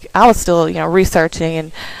 and I was still, researching,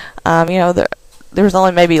 and there was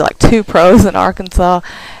only maybe 2 pros in Arkansas,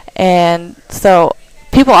 and so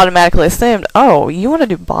people automatically assumed, oh, you want to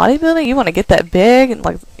do bodybuilding, you want to get that big, and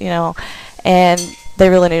and they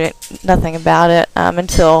really knew nothing about it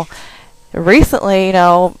until recently,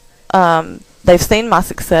 they've seen my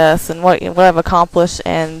success and what I've accomplished,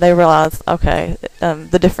 and they realize, okay,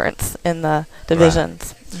 the difference in the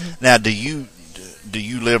divisions. Right. Now, do you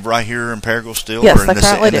live right here in Paragould still? Yes, or in I this,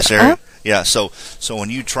 currently in this do. area? Yeah. So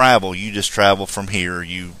when you travel, you just travel from here,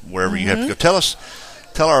 wherever you have to go.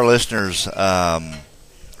 Tell our listeners,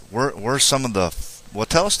 where's some of the. Well,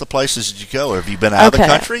 tell us the places that you go. Have you been out of the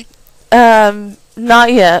country?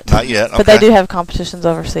 Not yet. Not yet. Okay. But they do have competitions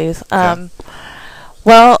overseas. Okay.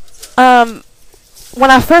 When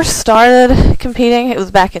I first started competing, it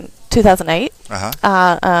was back in 2008.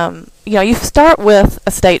 You start with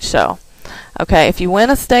a state show. Okay, if you win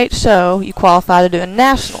a state show, you qualify to do a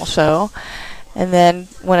national show, and then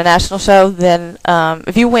win a national show. Then,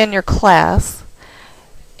 if you win your class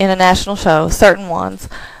in a national show, certain ones,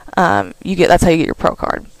 that's how you get your pro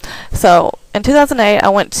card. So in 2008, I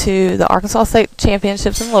went to the Arkansas State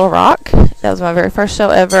Championships in Little Rock. That was my very first show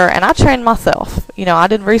ever, and I trained myself. I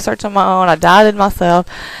did research on my own. I dieted myself,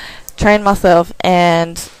 trained myself,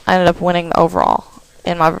 and I ended up winning the overall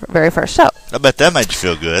in my very first show. I bet that made you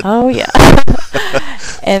feel good. Oh, yeah.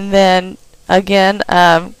 And then, again,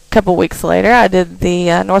 a couple weeks later, I did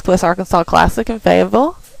the Northwest Arkansas Classic in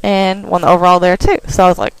Fayetteville and won the overall there, too. So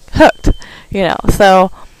I was, hooked,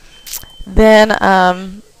 So then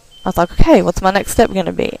I was like, okay, what's my next step going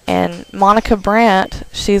to be? And Monica Brandt,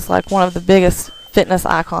 she's one of the biggest fitness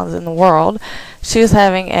icons in the world. She was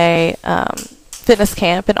having a fitness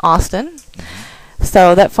camp in Austin.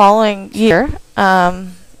 So that following year,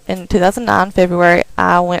 in 2009, February,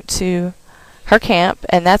 I went to her camp,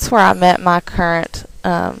 and that's where I met my current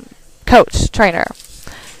trainer,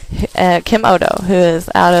 Kim Odo, who is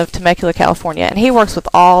out of Temecula, California, and he works with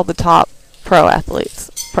all the top pro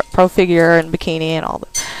athletes, pro figure and bikini and all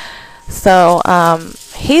that. So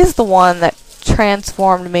he's the one that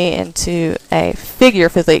transformed me into a figure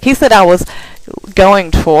physique. He said I was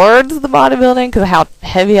going towards the bodybuilding because of how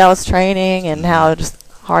heavy I was training and how just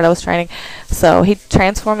hard I was training. So he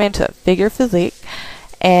transformed me into a figure physique,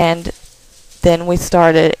 and then we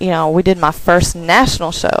started, we did my first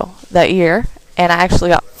national show that year, and I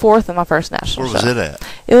actually got 4th in my first national show. Where was it at?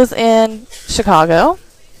 It was in Chicago.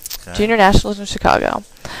 Okay. Junior Nationals in Chicago.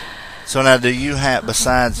 So now, do you have,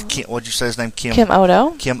 besides Kim, what'd you say his name? Kim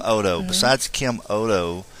Odo. Kim Odo. Mm-hmm. Besides Kim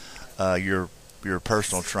Odo, your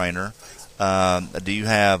personal trainer, do you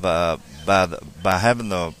have by having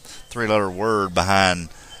the 3-letter word behind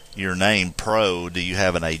your name, pro? Do you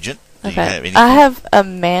have an agent? Do okay. you have anything? I have a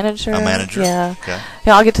manager. A manager. Yeah. Okay.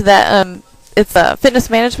 Yeah, I'll get to that. It's a fitness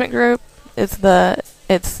management group. It's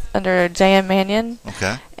under JM Mannion.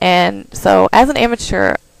 Okay. And so as an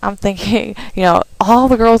amateur, I'm thinking, all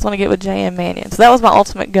the girls want to get with JM Mannion. So that was my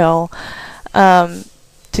ultimate goal, to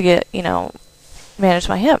get, manage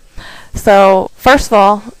my hip. So first of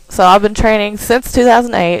all, I've been training since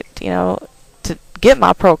 2008, to get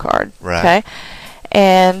my pro card. Right. Okay.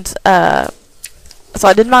 And so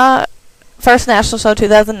I did my first national show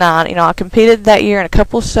 2009. I competed that year in a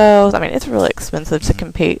couple shows. I mean, it's really expensive to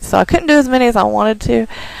compete, so I couldn't do as many as I wanted to.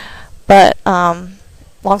 But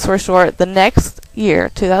long story short, the next year,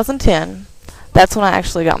 2010, that's when I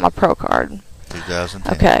actually got my pro card.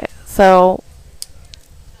 2010. Okay, so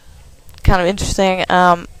kind of interesting.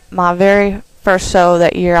 My very first show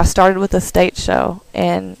that year, I started with a state show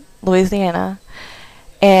in Louisiana,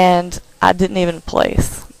 and I didn't even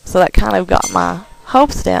place. So that kind of got my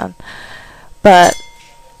hopes down. But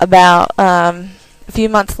about a few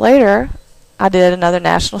months later, I did another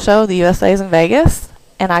national show, the USA's in Vegas,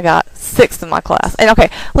 and I got 6th in my class. And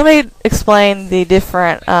okay, let me explain the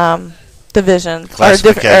different divisions or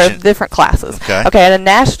different classes. Okay, at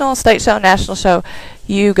a state show, national show,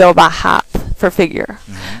 you go by height for figure.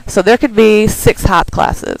 Mm-hmm. So there could be 6 height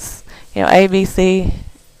classes. A, B, C,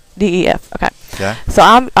 D, E, F. Okay. So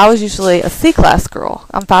I was usually a C class girl.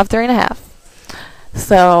 I'm 5'3.5".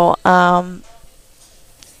 So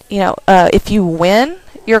if you win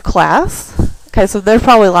your class, okay, so there's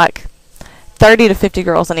probably like 30 to 50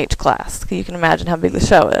 girls in each class. You can imagine how big the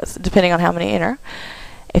show is, depending on how many enter.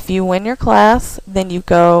 If you win your class, then you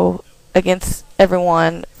go against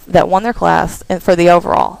everyone that won their class and for the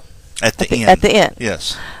overall. At the end. At the end.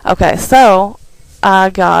 Yes. Okay, so I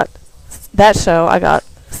got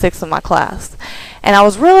 6th in my class. And I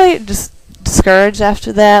was really just discouraged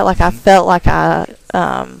after that. Like, I felt like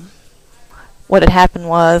what had happened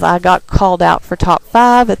was I got called out for top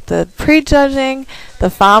 5 at the prejudging. The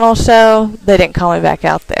final show, they didn't call me back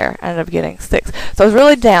out there. I ended up getting 6th. So I was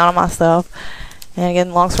really down on myself. And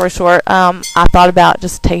again, long story short, I thought about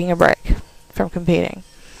just taking a break from competing.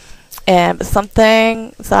 But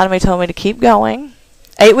something inside of me told me to keep going.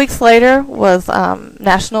 8 weeks later was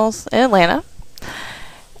nationals in Atlanta.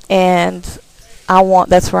 And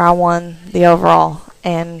that's where I won the overall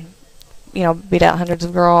and, beat out hundreds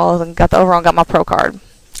of girls and got the overall and got my pro card.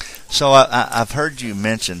 So I've heard you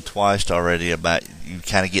mention twice already about you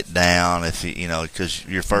kind of get down if because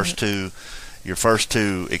your first two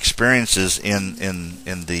experiences in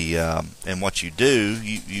what you do,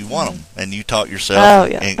 you won them and you taught yourself. Oh,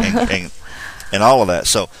 yeah. and all of that.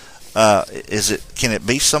 So can it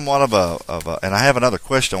be somewhat of a and I have another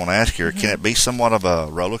question I want to ask you. Can it be somewhat of a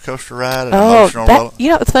roller coaster ride? It's funny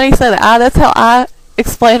you say that. That's how I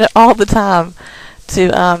explain it all the time to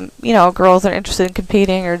girls that are interested in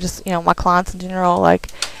competing or just my clients in general. Like,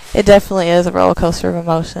 it definitely is a roller coaster of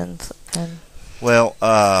emotions. And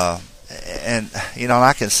I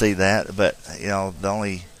can see that, but the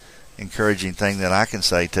only encouraging thing that I can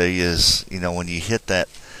say to you is when you hit that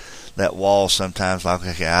wall sometimes, like,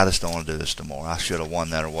 okay, I just don't want to do this anymore. I should have won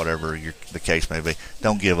that or whatever the case may be.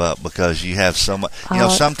 Don't give up because you have so much.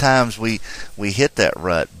 Sometimes we hit that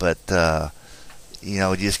rut, but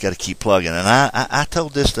you just got to keep plugging. And I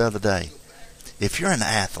told this the other day. If you're an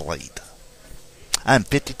athlete, I'm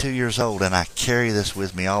 52 years old and I carry this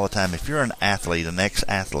with me all the time. If you're an athlete, an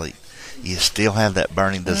ex-athlete, you still have that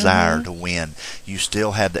burning desire to win. You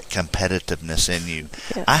still have that competitiveness in you.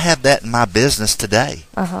 Yeah. I have that in my business today.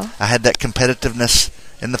 I had that competitiveness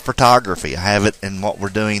in the photography. I have it in what we're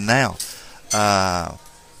doing now.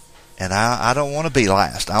 and I don't want to be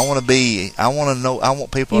last. I want to know. I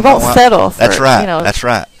want people You to know. won't settle for, that's right. you know, that's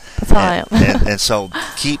right. That's how I am. and so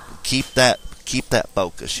keep that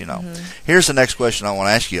focus. You know. Mm-hmm. Here's the next question I want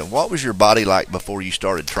to ask you. What was your body like before you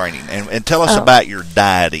started training? And tell us about your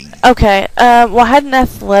dieting. Okay. Well, I had an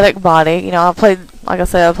athletic body. You know, like I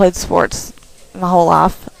said, I played sports my whole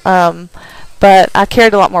life. But I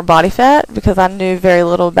carried a lot more body fat because I knew very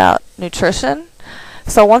little about nutrition.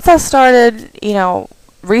 So once I started, you know,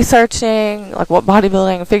 researching like what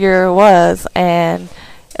bodybuilding figure was and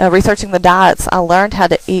researching the diets, I learned how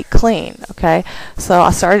to eat clean. Okay, so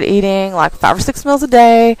I started eating like 5 or 6 meals a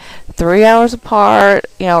day, 3 hours apart,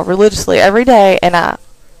 you know, religiously every day, and I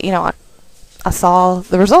saw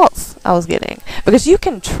the results I was getting, because you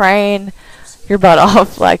can train your butt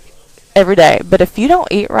off like every day, but if you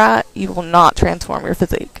don't eat right, you will not transform your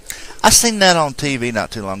physique. I seen that on TV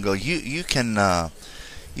not too long ago. You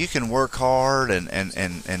can work hard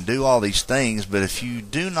and do all these things, but if you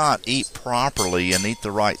do not eat properly and eat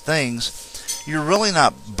the right things, you're really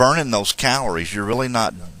not burning those calories. You're really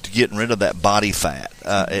not getting rid of that body fat.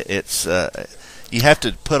 You have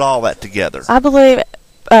to put all that together. I believe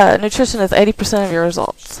nutrition is 80% of your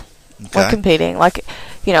results when competing. Like,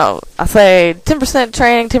 you know, I say 10%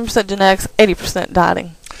 training, 10% genetics, 80%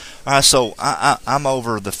 dieting. All right, so I'm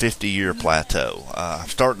over the 50-year plateau. I'm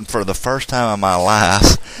starting for the first time in my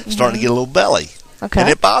life, starting to get a little belly, and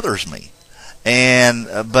it bothers me.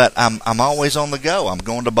 But I'm always on the go. I'm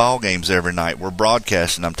going to ball games every night. We're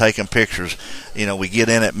broadcasting. I'm taking pictures. You know, we get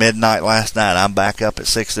in at midnight last night. I'm back up at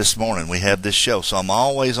 6 this morning. We have this show, so I'm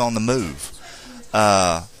always on the move.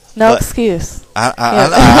 No excuse.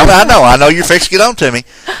 I know you're fixing to get on to me.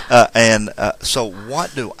 So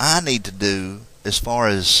what do I need to do as far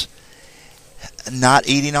as not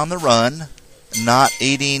eating on the run, not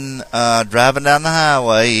eating driving down the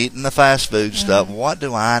highway, eating the fast food stuff? What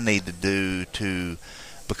do I need to do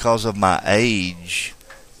because of my age,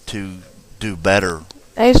 to do better?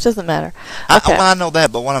 Age doesn't matter. Okay. I know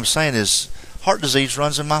that, but what I'm saying is heart disease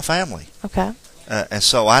runs in my family. Okay. And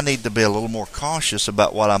so I need to be a little more cautious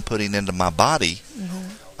about what I'm putting into my body,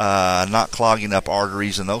 not clogging up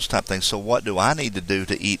arteries and those type of things. So what do I need to do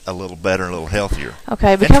to eat a little better, a little healthier?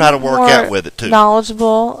 Okay, and try to work out with it too.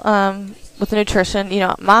 Knowledgeable with nutrition. You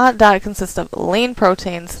know, my diet consists of lean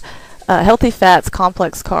proteins, healthy fats,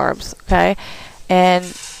 complex carbs. Okay, and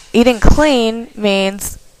eating clean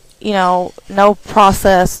means, you know, no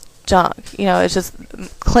processed junk. You know, it's just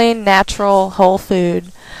clean, natural, whole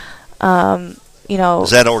food. You know, is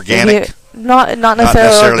that organic? Not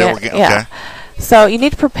necessarily organic. Yeah. Okay. So you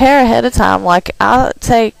need to prepare ahead of time. Like, I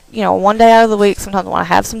take, you know, one day out of the week, sometimes when I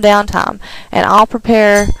have some downtime, and I'll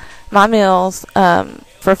prepare my meals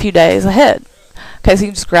for a few days ahead. Okay, so you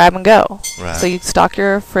can just grab and go. Right. So you stock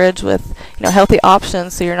your fridge with, you know, healthy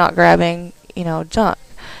options, so you're not grabbing, you know, junk.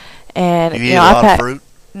 And you eat a lot of fruit?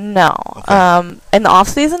 No. Okay. In the off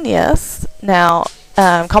season, yes. Now,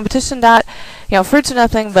 competition diet, you know, fruits are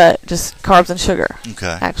nothing but just carbs and sugar.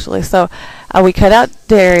 Okay. Actually, so we cut out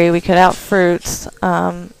dairy, we cut out fruits, you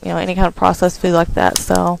know, any kind of processed food like that.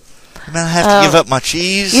 So. I mean, I have to give up my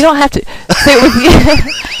cheese. You don't have to.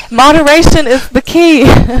 Moderation is the key.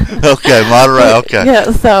 Okay, moderate. Okay.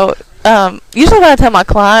 Yeah. So usually when I tell my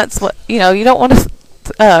clients, you know, you don't want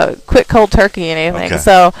to quit cold turkey and anything. Okay.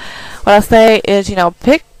 So what I say is, you know,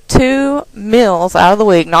 pick 2 meals out of the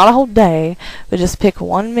week, not a whole day, but just pick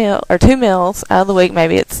 1 meal or 2 meals out of the week.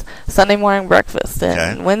 Maybe it's Sunday morning breakfast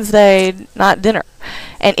and Wednesday night dinner,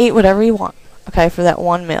 and eat whatever you want. Okay, for that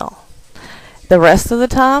 1 meal. The rest of the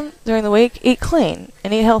time during the week, eat clean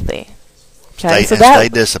and eat healthy. Okay, stay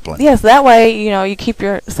disciplined. Yes, that way, you know, you keep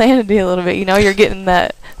your sanity a little bit. You know, you're getting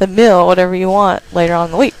the meal, whatever you want later on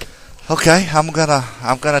in the week. Okay, I'm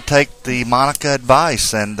gonna take the Monica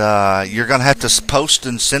advice, and you're gonna have to post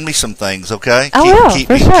and send me some things. Okay, keep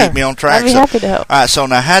me on track. I'd be happy to help. All right, so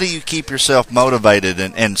now how do you keep yourself motivated?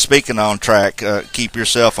 And speaking on track, keep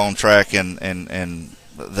yourself on track and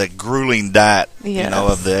the grueling diet, you know,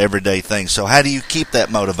 of the everyday things. So how do you keep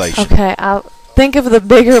that motivation? Okay, I'll think of the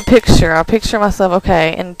bigger picture. I'll picture myself,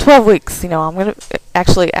 okay, in 12 weeks, you know, I'm going to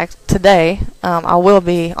actually today, I will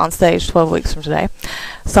be on stage 12 weeks from today.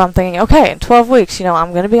 So I'm thinking, okay, in 12 weeks, you know,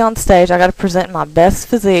 I'm going to be on stage. I got to present my best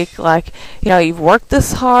physique. Like, you know, you've worked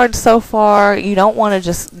this hard so far. You don't want to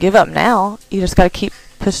just give up now. You just got to keep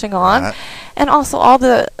pushing on. Right. And also all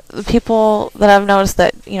the people that I've noticed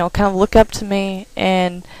that, you know, kind of look up to me,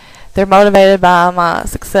 and they're motivated by my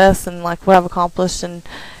success and like what I've accomplished,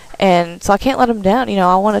 and so I can't let them down. You know,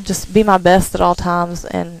 I want to just be my best at all times,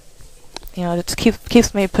 and you know, it just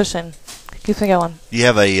keeps me pushing, keeps me going. You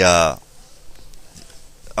have a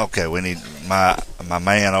Okay, we need my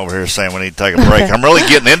man over here saying we need to take a break. I'm really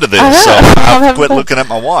getting into this, so I'm I've quit looking at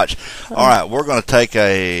my watch. All right, we're going to take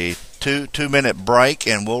a two-minute break,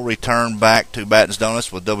 and we'll return back to Batten's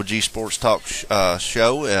Donuts with Double G Sports Talk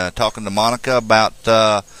show, talking to Monica about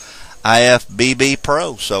IFBB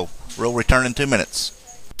Pro. So we'll return in 2 minutes.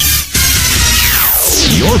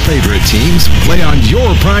 Your favorite teams play on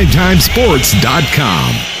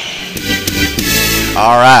yourprimetimesports.com.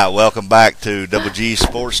 All right, welcome back to Double G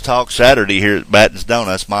Sports Talk Saturday here at Batten's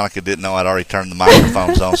Donuts. Monica didn't know I'd already turned the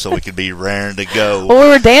microphones on so we could be raring to go. Well, we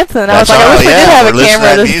were dancing. I was like, I wish we did have a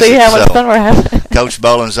camera to see how much fun we're having. Coach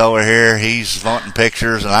Bowlin's over here. He's wanting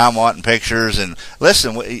pictures, and I'm wanting pictures. And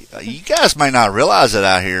listen, you guys may not realize it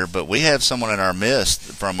out here, but we have someone in our midst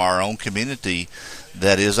from our own community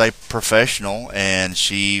that is a professional, and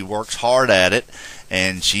she works hard at it.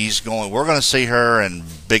 And we're going to see her in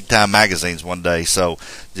big time magazines one day. So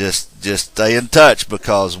just stay in touch,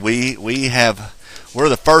 because we're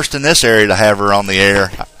the first in this area to have her on the air.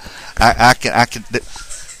 I can.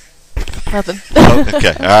 Nothing.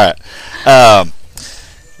 Okay. All right.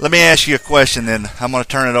 Let me ask you a question, then I'm going to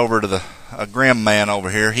turn it over to the Grim man over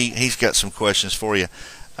here. He's got some questions for you.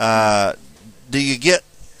 Do you get?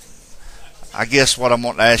 I guess what I'm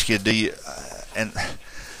wanting to ask you, do you?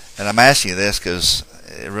 And I'm asking you this because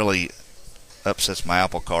it really upsets my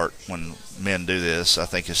apple cart when men do this. I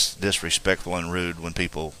think it's disrespectful and rude when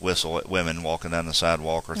people whistle at women walking down the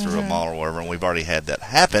sidewalk or through a mall or whatever, and we've already had that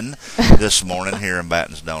happen this morning here in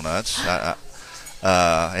Batten's Donuts.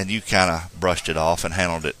 And you kind of brushed it off and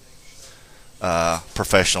handled it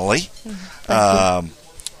professionally.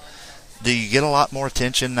 Do you get a lot more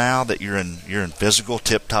attention now that you're in physical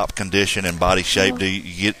tip-top condition and body shape? Do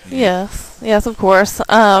you get? Yes, of course.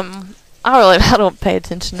 I don't pay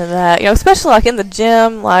attention to that. Especially like in the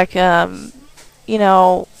gym. Like, I'm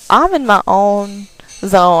in my own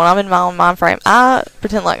zone. I'm in my own mind frame. I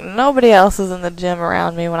pretend like nobody else is in the gym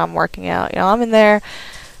around me when I'm working out. I'm in there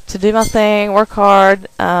to do my thing, work hard,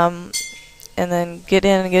 and then get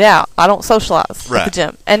in and get out. I don't socialize at the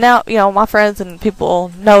gym. And now, my friends and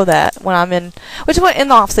people know that when I'm in, which in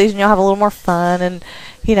the off season, you'll have a little more fun, and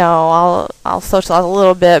I'll socialize a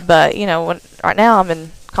little bit. But right now I'm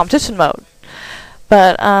in competition mode.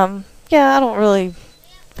 But I don't really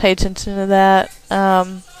pay attention to that.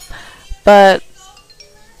 But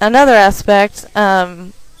another aspect,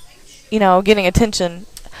 getting attention.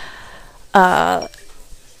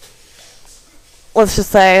 Let's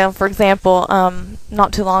just say, for example,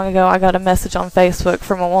 not too long ago, I got a message on Facebook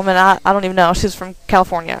from a woman I don't even know. She's from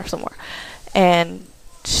California or somewhere. And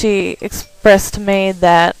she expressed to me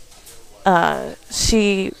that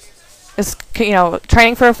she is,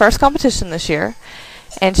 training for her first competition this year.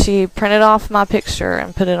 And she printed off my picture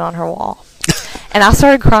and put it on her wall. And I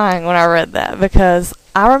started crying when I read that, because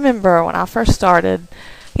I remember when I first started,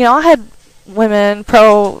 I had women,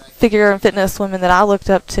 pro figure and fitness women that I looked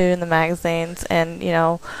up to in the magazines, and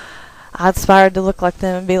I aspired to look like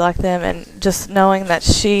them and be like them, and just knowing that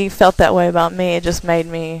she felt that way about me, it just made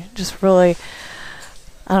me just really,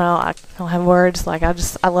 I don't have words. Like, I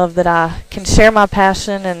love that I can share my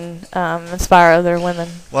passion and inspire other women.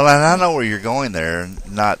 Well, and I know where you're going there.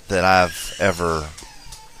 Not that I've ever,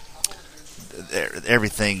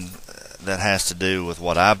 everything that has to do with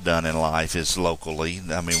what I've done in life is locally.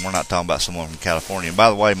 I mean, we're not talking about someone from California. And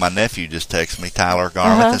by the way, my nephew just texted me, Tyler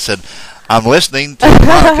Garmrath, and said, I'm listening to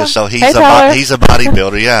Monica, so he's a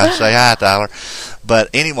bodybuilder. Yeah, say hi, Tyler.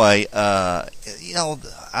 But anyway, I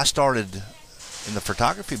started in the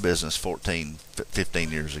photography business 15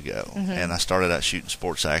 years ago, and I started out shooting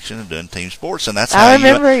sports action and doing team sports, and that's how I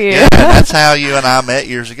remember you. Yeah, that's how you and I met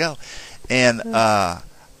years ago. And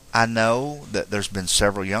I know that there's been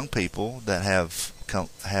several young people that have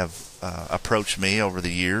approached me over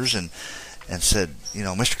the years and said,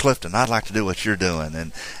 Mr. Clifton, I'd like to do what you're doing,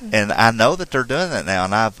 and I know that they're doing that now,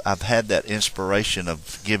 and I've had that inspiration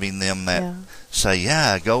of giving them that say,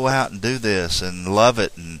 yeah, go out and do this and love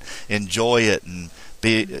it and enjoy it and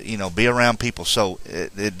be around people. So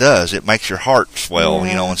it makes your heart swell,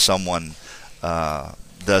 when someone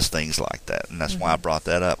does things like that, and that's why I brought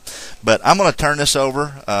that up. But I'm going to turn this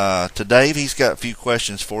over to Dave. He's got a few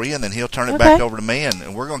questions for you, and then he'll turn it back over to me,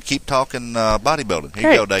 and we're going to keep talking bodybuilding.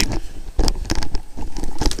 Here you go, Dave.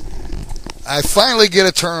 I finally get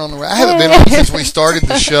a turn on the. I haven't been on since we started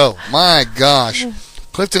the show. My gosh,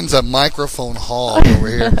 Clifton's a microphone hog over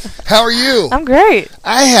here. How are you? I'm great.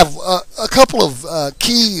 I have a couple of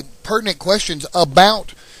key pertinent questions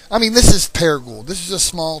about. I mean, this is Paragould. This is a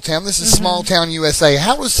small town. This is small town USA.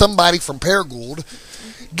 How does somebody from Paragould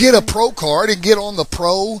get a pro card and get on the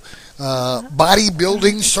pro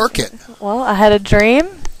bodybuilding circuit? Well, I had a dream,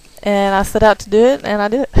 and I set out to do it, and I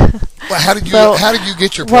did it. Well, how did you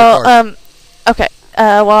get your pro card? Okay.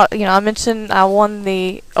 I mentioned I won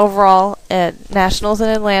the overall at Nationals in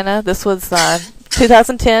Atlanta. This was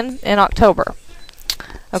 2010 in October.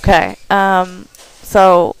 Okay.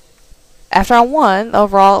 So after I won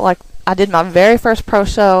overall, I did my very first pro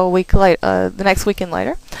show the next weekend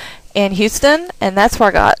later in Houston, and that's where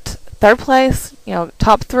I got third place.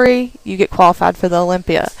 Top 3, you get qualified for the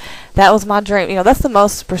Olympia. That was my dream. That's the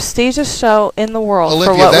most prestigious show in the world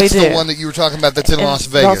Olympia, for what we do. that's the one that you were talking about that's in Las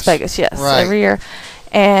Vegas. Las Vegas, yes, right. Every year.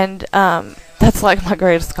 And that's my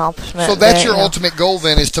greatest accomplishment. So that's your ultimate goal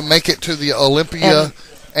then, is to make it to the Olympia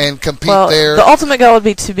and compete there? The ultimate goal would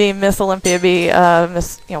be to be Miss Olympia, be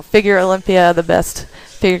Miss, Figure Olympia, the best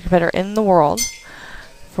figure competitor in the world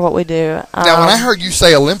for what we do. Now, when I heard you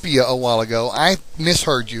say Olympia a while ago, I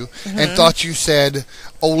misheard you and thought you said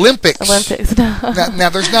Olympics. Olympics, no. Now,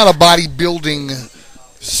 there's not a bodybuilding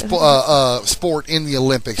sport in the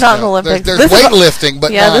Olympics. Not in the Olympics. There's weightlifting,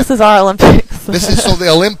 but not. This is our Olympics. So the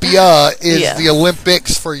Olympia is the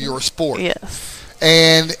Olympics for your sport. Yes.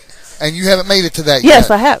 And you haven't made it to that yet. Yes,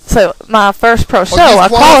 I have. So my first pro show, I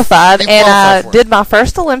qualified, and I did my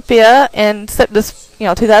first Olympia in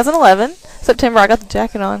 2011. September. I got the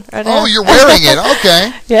jacket on right now. Oh, you're wearing it.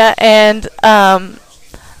 Okay. Yeah, and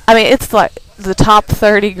it's like the top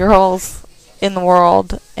 30 girls in the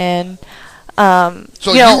world, and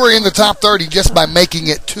so you were in the top 30 just by making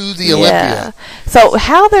it to the Olympia. So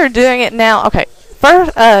how they're doing it now? Okay,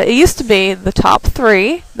 first it used to be the top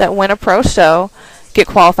 3 that win a pro show get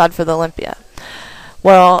qualified for the Olympia.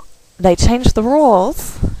 Well, they changed the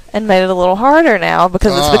rules and made it a little harder now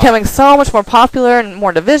because it's becoming so much more popular and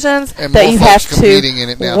more divisions and that more you have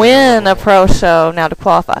to win a pro show now to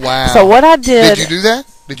qualify. Wow. So what I did... Did you do that?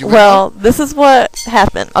 Did you? Well, this is what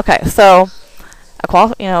happened. Okay, so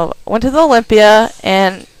I went to the Olympia,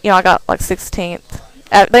 and I got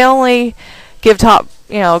 16th. They only give top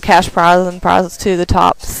cash prizes to the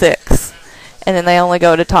top 6. And then they only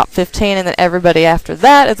go to top 15, and then everybody after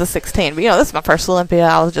that is a 16. But, this is my first Olympia.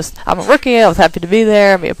 I'm a rookie. I was happy to be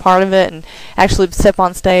there and be a part of it and actually step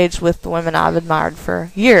on stage with the women I've admired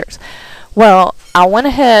for years. Well, I went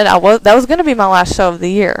ahead. That was going to be my last show of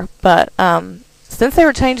the year. But since they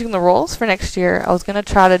were changing the rules for next year, I was going to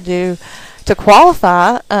try to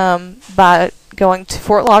qualify by going to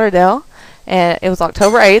Fort Lauderdale. And it was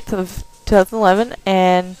October 8th of 2011,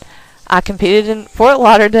 and I competed in Fort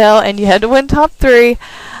Lauderdale, and you had to win top 3.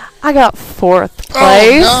 I got 4th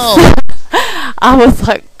place. Oh, no. I was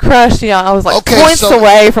crushed. I was points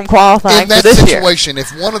away from qualifying for this year. In that situation,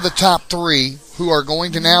 if one of the top 3 who are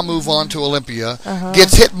going to now move on to Olympia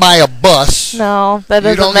gets hit by a bus, no, that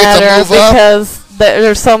doesn't don't matter get to move because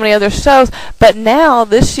there's so many other shows. But now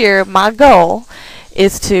this year, my goal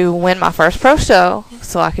is to win my first pro show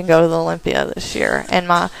so I can go to the Olympia this year, and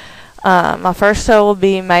my first show will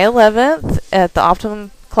be May 11th at the Optimum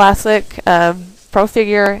Classic Pro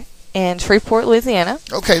Figure in Shreveport, Louisiana.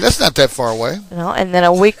 Okay, that's not that far away. And then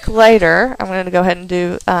a week later, I'm going to go ahead and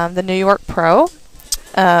do the New York Pro,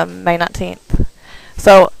 May 19th.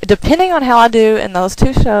 So depending on how I do in those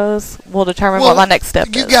 2 shows will determine what my next step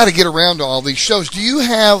is. You got to get around to all these shows. Do you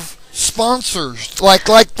have sponsors like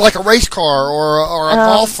a race car or a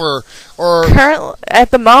golfer or currently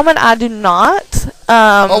at the moment I do not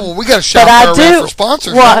we got to shop around for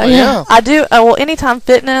sponsors. I do Anytime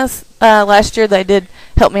Fitness last year they did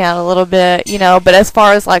help me out a little bit, but as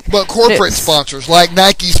far as but corporate sponsors like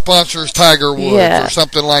Nike sponsors Tiger Woods or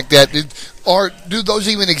something like that, do those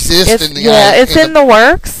even exist in the it's in the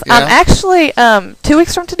works. I'm actually 2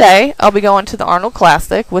 weeks from today I'll be going to the Arnold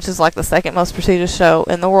Classic, which is the second most prestigious show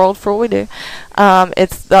in the world for what we do.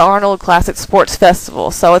 It's the Arnold Classic Sports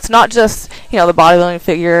Festival, so it's not just the bodybuilding,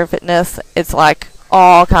 figure fitness. It's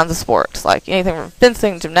all kinds of sports, anything from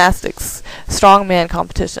fencing, gymnastics, strongman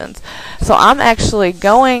competitions. So I'm actually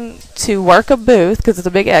going to work a booth because it's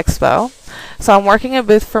a big expo. So I'm working a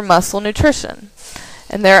booth for Muscle Nutrition.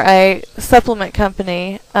 And they're a supplement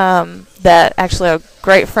company that actually a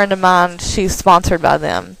great friend of mine, she's sponsored by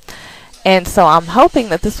them. And so I'm hoping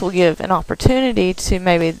that this will give an opportunity to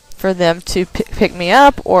maybe for them to pick me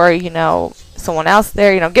up or, someone else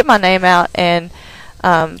there, get my name out and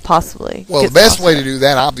possibly. Well, the best way to do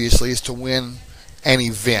that, obviously, is to win an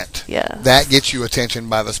event. Yeah. That gets you attention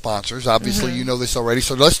by the sponsors. Obviously, you know this already.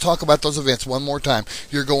 So let's talk about those events one more time.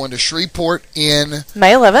 You're going to Shreveport in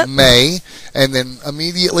May 11th. And then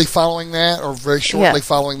immediately following that, or very shortly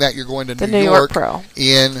following that, you're going to the New York Pro.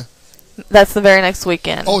 That's the very next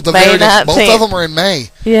weekend. Oh, the very next. Both of them are in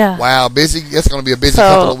May. Yeah. Wow, busy. That's going to be a busy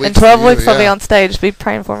couple of weeks. In 12 weeks, I'll be on stage. Be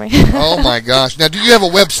praying for me. Oh my gosh! Now, do you have a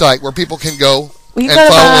website where people can go and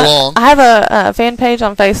follow along. I have a fan page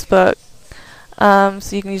on Facebook.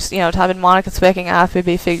 So you can just, type in Monica Specking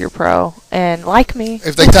IFBB Figure Pro and like me.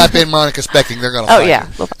 If they type in Monica Specking, they're going to find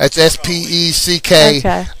you. That's SPECKING,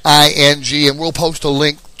 and we'll post a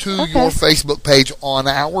link to your Facebook page on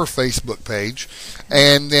our Facebook page.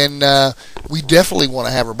 And then we definitely want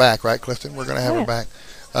to have her back, right, Clifton? We're going to have her back.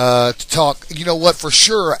 To talk, you know what, for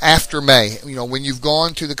sure after May, when you've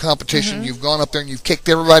gone to the competition, you've gone up there and you've kicked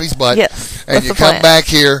everybody's butt, and you come back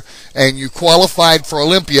here and you qualified for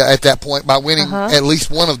Olympia at that point by winning at least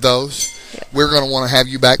one of those. We're going to want to have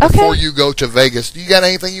you back before you go to Vegas. Do you got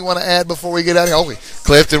anything you want to add before we get out of here?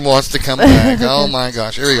 Clifton wants to come back. Oh my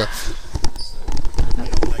gosh, here we go.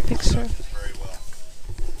 Picture.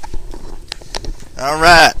 All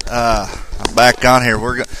right, I'm back on here.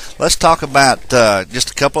 Let's talk about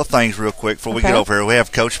just a couple of things real quick before we get over here. We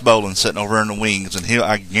have Coach Bowlin sitting over in the wings, and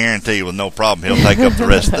I guarantee you with no problem he'll take up the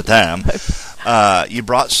rest of the time. You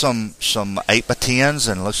brought some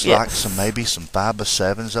 8x10s and looks like maybe some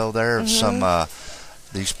 5x7s over there. Some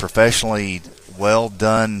these professionally well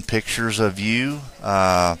done pictures of you.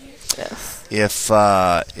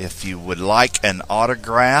 If you would like an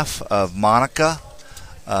autograph of Monica,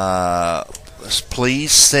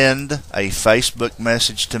 please send a Facebook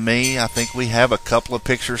message to me. I think we have a couple of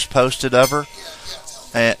pictures posted of her.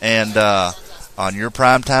 And on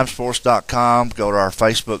yourprimetimesports.com, go to our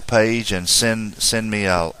Facebook page and send me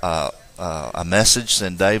a message,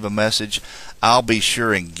 send Dave a message. I'll be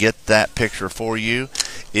sure and get that picture for you.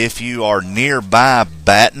 If you are nearby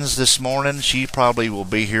Battens this morning, she probably will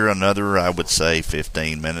be here another, I would say,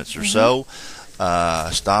 15 minutes or so.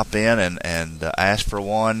 Stop in and ask for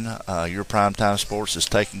one. Your Primetime Sports is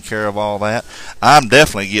taking care of all that. I'm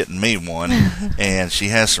definitely getting me one, and she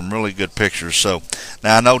has some really good pictures. So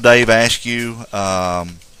now I know Dave asked you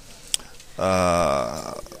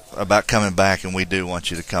about coming back, and we do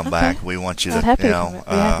want you to come back. We want you to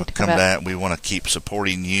come back. We want to keep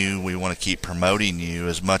supporting you. We want to keep promoting you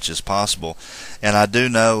as much as possible. And I do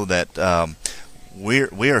know that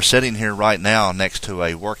we are sitting here right now next to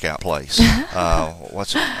a workout place.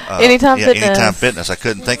 What's Anytime Fitness. Anytime Fitness. I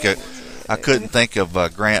couldn't think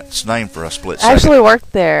of Grant's name for a split second. I actually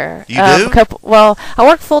worked there. You do? I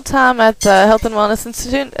work full time at the Health and Wellness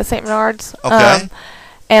Institute at St. Bernard's. Okay.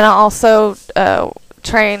 And I also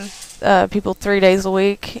train people 3 days a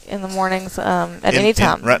week in the mornings at any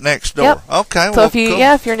time. Right next door. Yep. Okay. So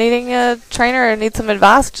if you're needing a trainer or need some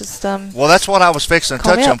advice, just well, that's what I was fixing to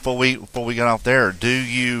touch on before we get off there. Do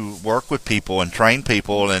you work with people and train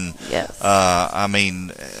people? And yes. I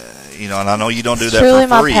mean, and I know you don't do It's that truly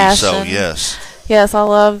for free. My passion. So yes. Yes, I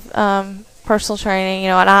love personal training,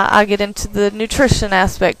 and I get into the nutrition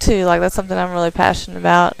aspect too. Like that's something I'm really passionate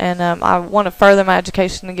about, and I want to further my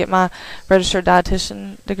education and get my registered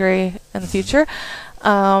dietitian degree in the future.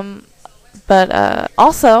 But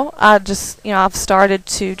also, I've started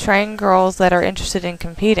to train girls that are interested in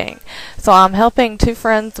competing. So I'm helping two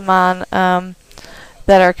friends of mine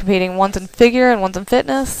that are competing. One's in figure and one's in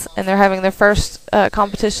fitness, and they're having their first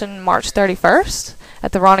competition March 31st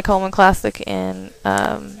at the Ronnie Coleman Classic in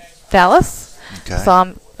Dallas. Okay. So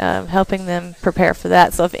I'm helping them prepare for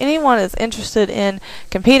that. So if anyone is interested in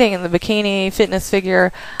competing in the bikini, fitness,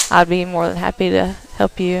 figure, I'd be more than happy to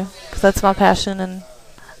help you because that's my passion. And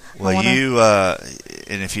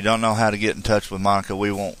and if you don't know how to get in touch with Monica, we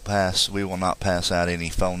will not pass out any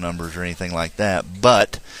phone numbers or anything like that.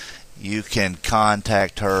 But you can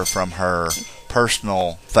contact her from her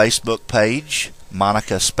personal Facebook page,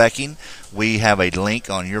 Monica Specking. We have a link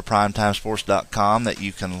on yourprimetimesports.com that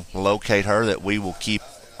you can locate her, that we will keep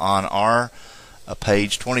on our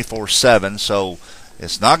page 24/7. So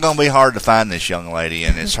it's not going to be hard to find this young lady,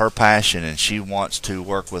 and it's her passion, and she wants to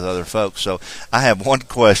work with other folks. So I have one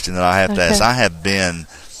question that I have to ask. I have been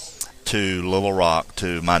to Little Rock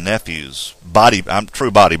to my nephew's I'm true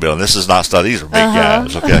bodybuilding. This is not stuff. These are big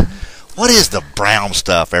guys. Okay. What is the brown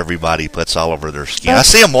stuff everybody puts all over their skin? I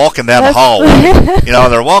see them walking down the hallway.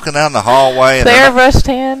 They're walking down the hallway. And the airbrush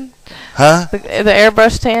tan. Huh? The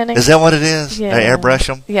airbrush tanning. Is that what it is? Yeah. They airbrush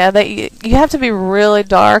them? Yeah. You have to be really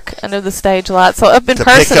dark under the stage light. So up in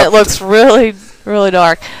person it looks really, really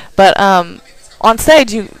dark. But on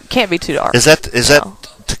stage you can't be too dark. Is that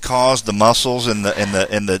to cause the muscles in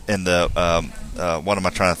the what am I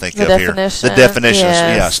trying to think of here? The definition.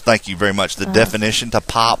 Yes, thank you very much. The definition to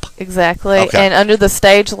pop. Exactly. Okay. And under the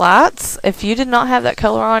stage lights, if you did not have that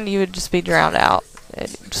color on, you would just be drowned out.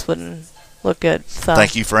 It just wouldn't look good. So.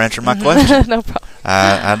 Thank you for answering my question. No problem.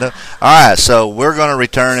 I know. All right, so we're going to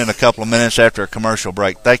return in a couple of minutes after a commercial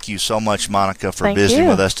break. Thank you so much, Monica, for visiting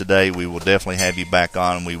with us today. We will definitely have you back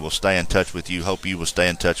on, and we will stay in touch with you. Hope you will stay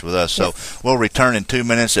in touch with us. So we'll return in 2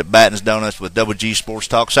 minutes at Batten's Donuts with Double G Sports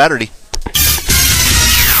Talk Saturday.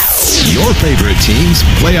 Your favorite teams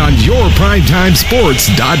play on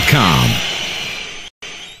yourprimetimesports.com.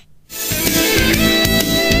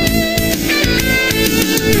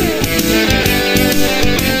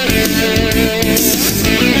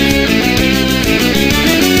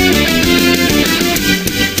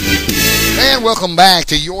 And welcome back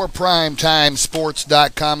to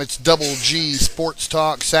yourprimetimesports.com. It's Double G Sports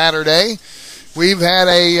Talk Saturday. We've had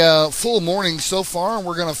a full morning so far, and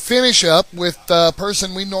we're going to finish up with the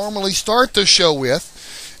person we normally start the show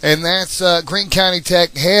with, and that's Greene County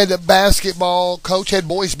Tech head basketball coach, head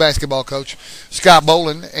boys basketball coach, Scott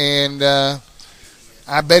Bowlin. And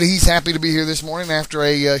I bet he's happy to be here this morning after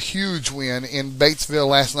a huge win in Batesville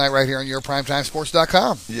last night right here on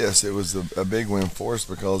yourprimetimesports.com. Yes, it was a big win for us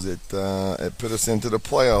because it put us into the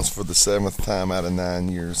playoffs for the 7th time out of 9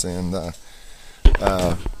 years. And,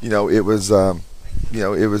 it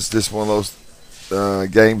was just one of those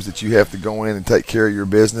games that you have to go in and take care of your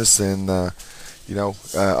business. And, all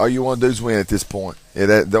you want to do is win at this point.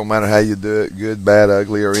 It don't matter how you do it, good, bad,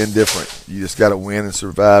 ugly, or indifferent. You just got to win and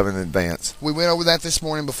survive and advance. We went over that this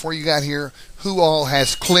morning before you got here. Who all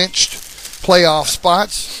has clinched playoff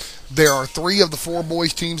spots? There are 3 of the 4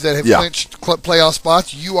 boys teams that have clinched playoff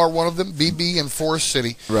spots. You are one of them, BB and Forest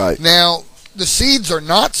City. Right. Now, the seeds are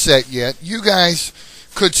not set yet. You guys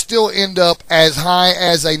could still end up as high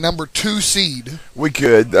as a number 2 seed. We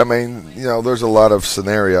could. I mean, there's a lot of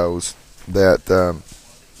scenarios that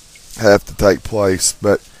have to take place,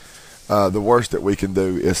 but the worst that we can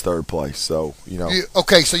do is 3rd place. So,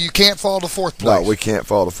 Okay, so you can't fall to 4th place. No, we can't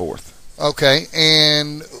fall to 4th. Okay,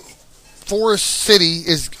 and Forest City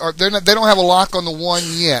they don't have a lock on the 1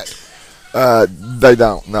 yet. They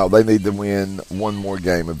don't. No, they need to win one more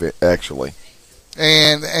game of it, actually.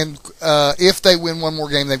 And if they win one more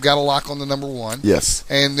game, they've got a lock on the number 1. Yes.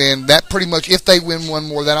 And then that pretty much, if they win one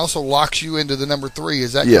more, that also locks you into the number 3.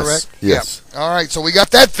 Is that correct? Yes. Yeah. All right, so we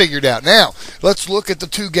got that figured out. Now, let's look at the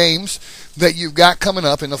 2 games that you've got coming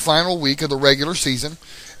up in the final week of the regular season,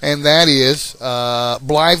 and that is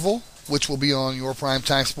Blytheville, which will be on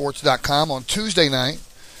yourprimetimesports.com on Tuesday night,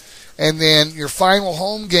 and then your final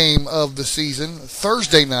home game of the season,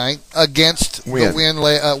 Thursday night, against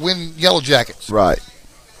the Win Yellow Jackets. Right.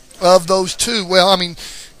 Of those 2, well, I mean,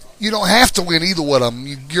 you don't have to win either one of them.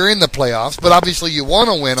 You're in the playoffs, but obviously you want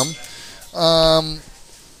to win them.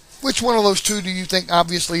 Which one of those 2 do you think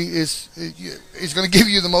obviously is going to give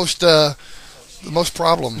you the most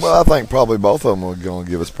problems? Well, I think probably both of them are going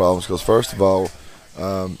to give us problems because, first of all,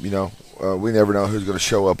 we never know who's going to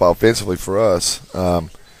show up offensively for us.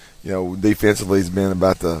 Defensively has been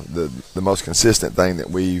about the most consistent thing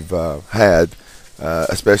that we've had,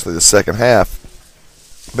 especially the second half.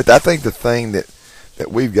 But I think the thing that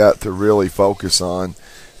we've got to really focus on,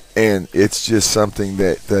 and it's just something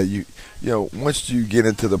that once you get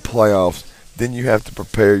into the playoffs, then you have to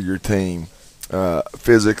prepare your team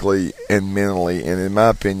physically and mentally, and in my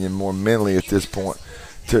opinion, more mentally at this point,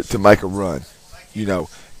 to make a run.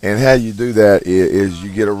 And how you do that is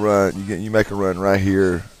you get a run, you make a run right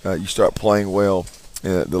here. You start playing well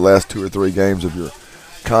in the last 2 or 3 games of your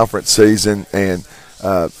conference season. And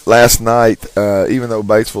last night, even though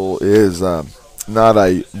Batesville is not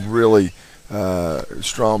a really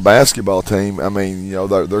strong basketball team, I mean,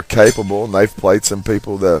 they're capable and they've played some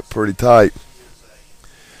people that are pretty tight.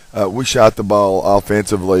 We shot the ball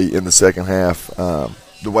offensively in the second half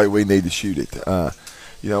the way we need to shoot it.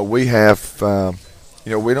 We have.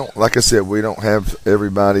 We don't, like I said, we don't have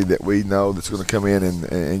everybody that we know that's going to come in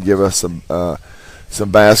and give us some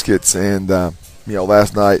baskets. And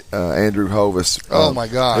last night Andrew Hovis, oh my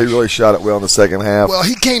gosh, he really shot it well in the second half. Well,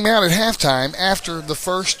 he came out at halftime after the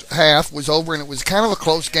first half was over, and it was kind of a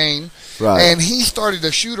close game. Right. And he started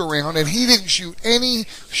to shoot around, and he didn't shoot any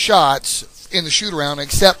shots in the shoot around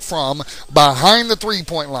except from behind the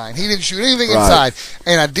 3-point line. He didn't shoot anything inside,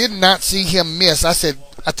 and I did not see him miss. I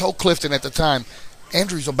told Clifton at the time,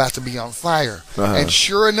 Andrew's about to be on fire. And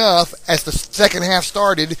sure enough, as the second half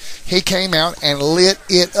started, he came out and lit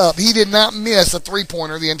it up. He did not miss a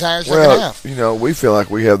 3-pointer the entire second half. We feel like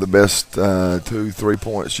we have the best 2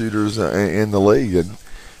 3-point shooters in the league. And,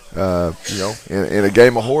 in a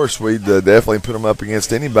game of horse, we'd definitely put them up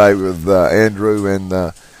against anybody with Andrew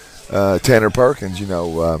and Tanner Perkins.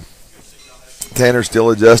 Tanner's still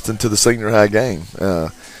adjusting to the senior high game.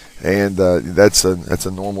 And that's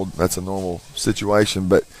a normal situation,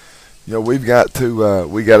 but we've got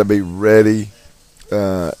to be ready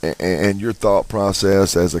and your thought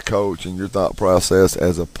process as a coach and your thought process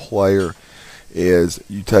as a player is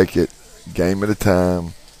you take it game at a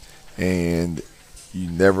time, and you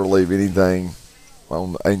never leave anything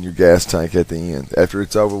in your gas tank at the end. After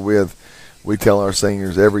it's over with, we tell our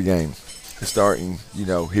seniors every game, starting,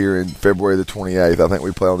 here in February the 28th, I think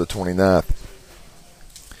we play on the 29th,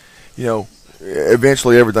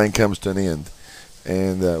 eventually everything comes to an end.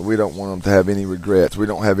 And we don't want them to have any regrets. We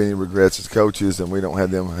don't have any regrets as coaches, and we don't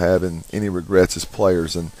have them having any regrets as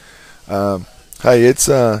players. And, hey, it's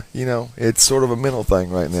it's sort of a mental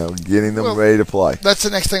thing right now, getting them ready to play. That's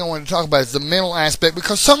the next thing I wanted to talk about is the mental aspect,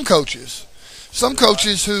 because some coaches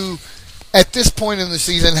who at this point in the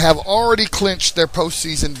season have already clinched their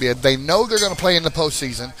postseason bid. They know they're going to play in the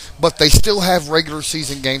postseason, but they still have regular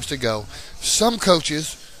season games to go. Some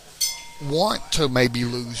coaches want to maybe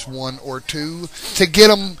lose one or two to get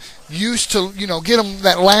them used to, get them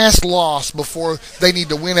that last loss before they need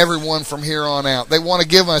to win every one from here on out. They want to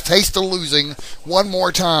give them a taste of losing one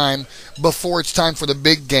more time before it's time for the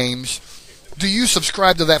big games. Do you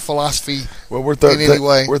subscribe to that philosophy? Well, we're in any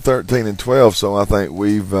way? We're 13-12, so I think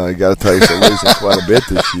we've got a taste of losing quite a bit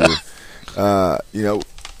this year.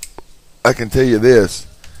 I can tell you this.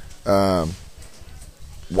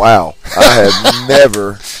 Wow, I had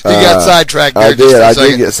never. You got sidetracked there. I did. I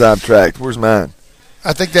did get sidetracked. Where's mine?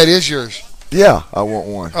 I think that is yours. Yeah, I want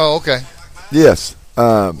one. Oh, okay. Yes.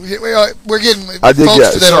 We're getting I did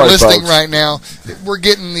folks that are listening folks. right now. We're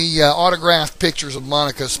getting the autographed pictures of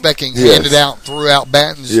Monica Specking handed out throughout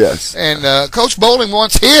Banton's. Yes. And Coach Bowling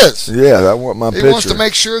wants his. Yeah, I want my picture. He wants to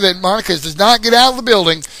make sure that Monica does not get out of the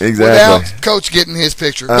building exactly. without Coach getting his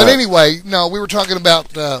picture. But anyway, no, we were talking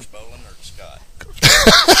about.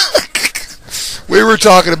 We were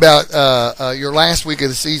talking about your last week of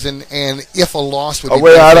the season and if a loss would be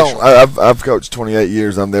beneficial. I've coached 28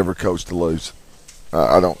 years. I've never coached to lose.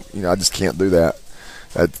 I don't. I just can't do that.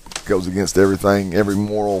 That goes against everything, every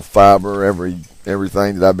moral fiber,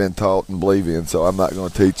 everything that I've been taught and believe in. So I'm not going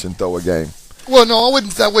to teach and throw a game. Well, no,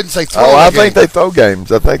 I wouldn't say throw. I think they throw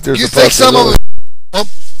games. I think there's. You a think some of them? them? Oh,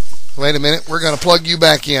 wait a minute. We're going to plug you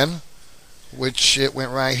back in, which it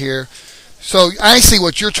went right here. So I see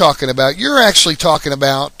what you're talking about. You're actually talking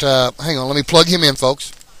about. Hang on, let me plug him in,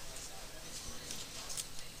 folks.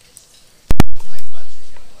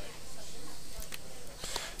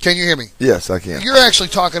 Can you hear me? Yes, I can. You're actually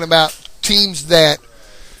talking about teams that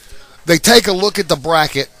they take a look at the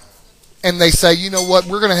bracket and they say, you know what,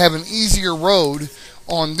 we're going to have an easier road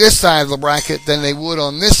on this side of the bracket than they would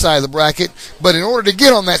on this side of the bracket. But in order to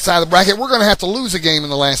get on that side of the bracket, we're going to have to lose a game in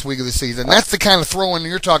the last week of the season. That's the kind of throwing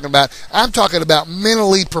you're talking about. I'm talking about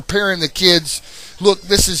mentally preparing the kids. Look,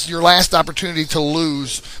 this is your last opportunity to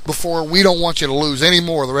lose before we don't want you to lose any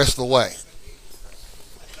more the rest of the way.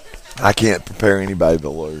 I can't prepare anybody to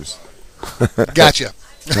lose. Gotcha.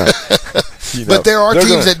 But there are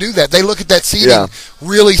teams that do that. They look at that seeding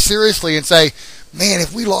really seriously and say, man,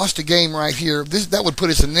 if we lost a game right here, that would put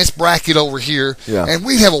us in this bracket over here, and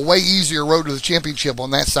we'd have a way easier road to the championship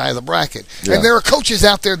on that side of the bracket. Yeah. And there are coaches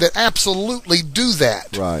out there that absolutely do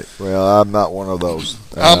that. Right. Well, I'm not one of those.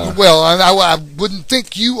 I wouldn't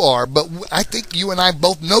think you are, but I think you and I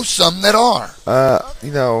both know some that are.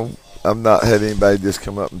 I've not had anybody just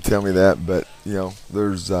come up and tell me that, but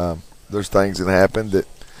there's things that happen that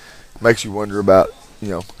makes you wonder about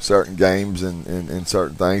certain games and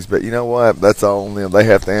certain things. But you know what? That's all on them. They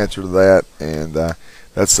have to answer to that, and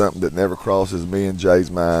that's something that never crosses me and Jay's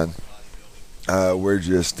mind. We're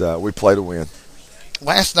just we play to win.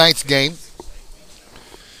 Last night's game,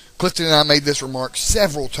 Clifton and I made this remark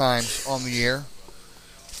several times on the air.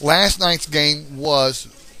 Last night's game was,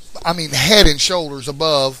 head and shoulders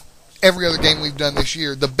above every other game we've done this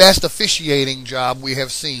year. The best officiating job we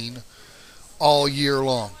have seen all year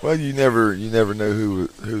long. Well, you never knew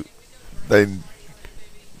who they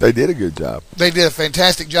did a good job. They did a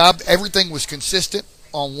fantastic job. Everything was consistent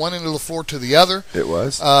on one end of the floor to the other. It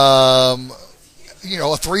was. A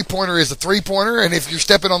three-pointer is a three-pointer, and if you're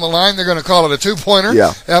stepping on the line, they're going to call it a two-pointer.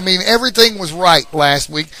 Yeah. Everything was right last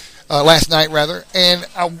night, and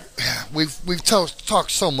we've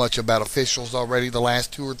talked so much about officials already the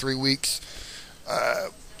last 2 or 3 weeks.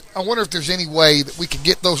 I wonder if there's any way that we could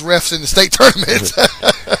get those refs in the state tournament.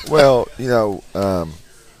 Well,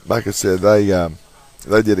 like I said,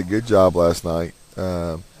 they did a good job last night.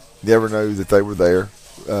 Never knew that they were there.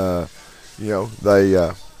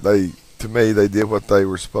 They to me they did what they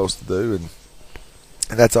were supposed to do, and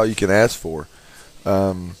that's all you can ask for.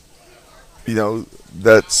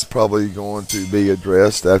 That's probably going to be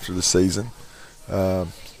addressed after the season. The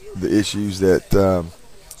issues that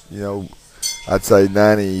I'd say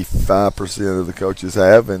 95% of the coaches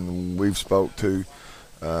have, and we've spoke to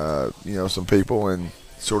some people and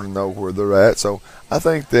sort of know where they're at. So I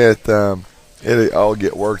think that it'll all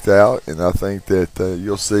get worked out, and I think that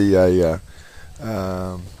you'll see a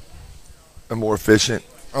more efficient,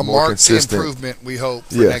 a more marked consistent improvement, we hope,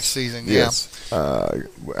 for yes, next season. Yes. And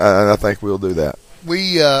I think we'll do that.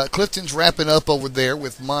 Clifton's wrapping up over there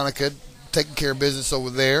with Monica, taking care of business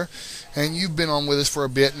over there. And you've been on with us for a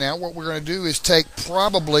bit now. What we're going to do is take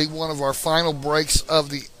probably one of our final breaks of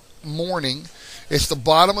the morning. It's the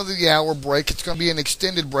bottom of the hour break. It's going to be an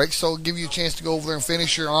extended break, so it'll give you a chance to go over there and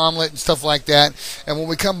finish your omelet and stuff like that. And when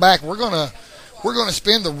we come back, we're going to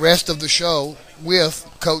spend the rest of the show with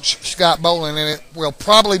Coach Scott Bowlin, and it will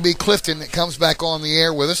probably be Clifton that comes back on the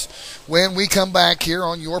air with us when we come back here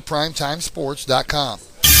on yourprimetimesports.com.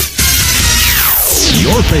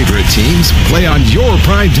 Your favorite teams play on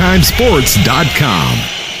yourprimetimesports.com.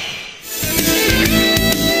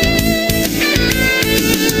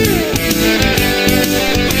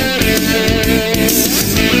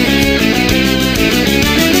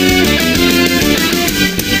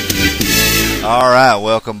 All right,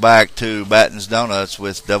 welcome back to Batten's Donuts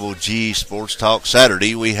with Double G Sports Talk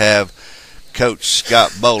Saturday. We have Coach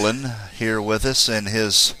Scott Bowlin here with us in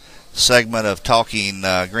his segment of talking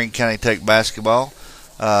Greene County Tech basketball.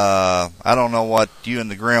 I don't know what you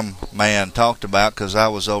and the Grim man talked about because I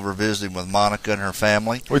was over visiting with Monica and her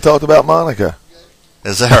family. We talked about Monica.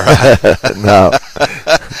 Is that right? No.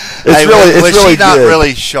 It's she's really not good.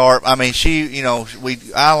 really sharp. I mean,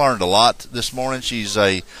 I learned a lot this morning. She's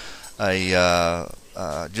just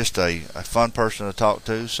a fun person to talk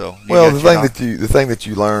to. So the thing that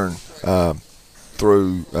you learn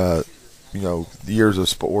through the years of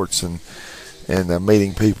sports and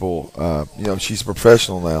meeting people, she's a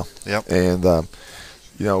professional now. Yep. And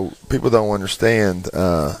people don't understand.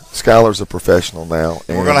 Skylar's a professional now.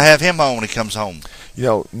 And we're going to have him on when he comes home.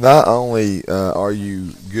 Not only are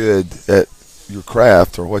you good at your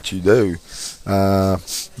craft or what you do,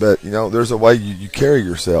 but there's a way you carry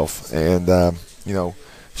yourself, and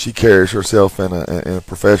she carries herself in a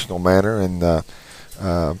professional manner, and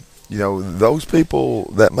those people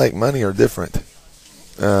that make money are different,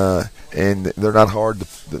 and they're not hard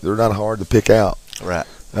to pick out. Right.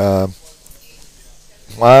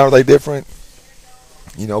 Why are they different?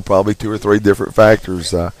 Probably 2 or 3 different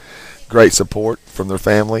factors. Great support from their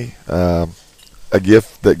family, a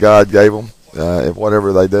gift that God gave them at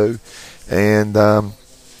whatever they do, and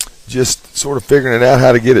just sort of figuring it out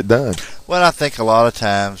how to get it done. Well, I think a lot of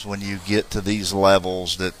times when you get to these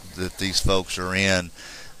levels that these folks are in,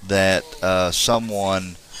 that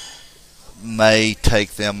someone may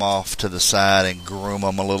take them off to the side and groom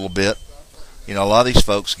them a little bit. A lot of these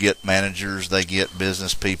folks get managers, they get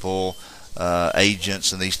business people,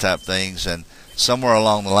 agents, and these type of things, and somewhere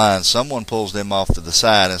along the line, someone pulls them off to the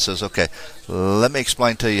side and says, "Okay, let me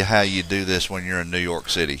explain to you how you do this when you're in New York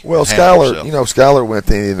City." Well, Skylar went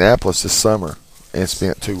to Indianapolis this summer and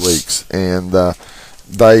spent 2 weeks, and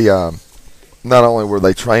they not only were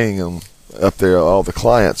they training them up there, all the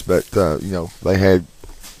clients, but they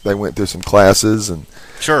went through some classes and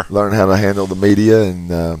sure learned how to handle the media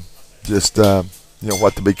and just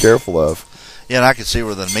what to be careful of. Yeah, and I could see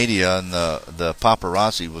where the media and the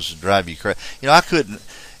paparazzi was to drive you crazy. I couldn't.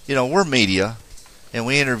 We're media, and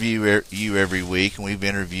we interview you every week, and we've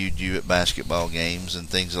interviewed you at basketball games and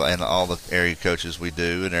things, and all the area coaches we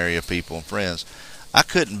do, and area people and friends. I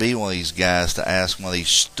couldn't be one of these guys to ask one of these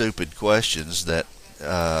stupid questions that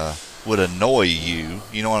would annoy you.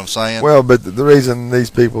 You know what I'm saying? Well, but the reason these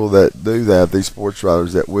people that do that, these sports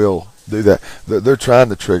writers that will do that, they're trying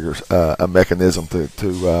to trigger a mechanism to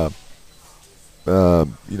I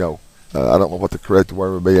don't know what the correct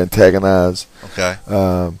word would be, antagonize okay.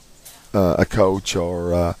 A coach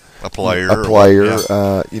or a player.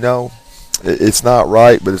 Yeah. It's not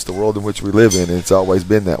right, but it's the world in which we live in, and it's always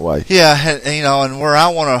been that way. Yeah, and where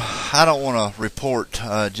I don't want to report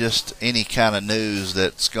just any kind of news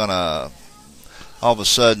that's gonna all of a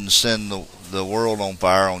sudden send the world on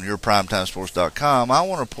fire on yourprimetimesports.com. I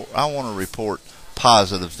want to report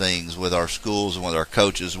positive things with our schools and with our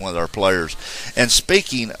coaches and with our players. And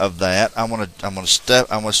speaking of that, I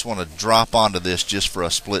just want to drop onto this just for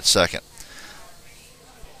a split second,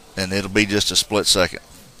 and it'll be just a split second.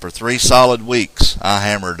 For 3 solid weeks, I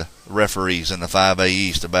hammered referees in the 5A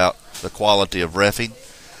East about the quality of reffing.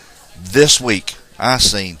 This week, I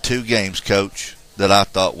seen 2 games, Coach, that I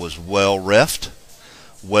thought was well reffed,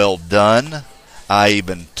 well done. I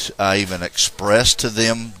even expressed to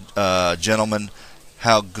them, gentlemen,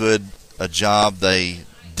 how good a job they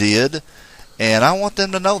did, and I want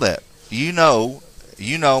them to know that.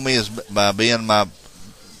 you know me as by being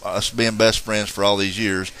us being best friends for all these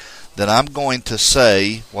years, that I'm going to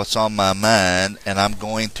say what's on my mind, and I'm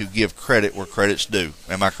going to give credit where credit's due.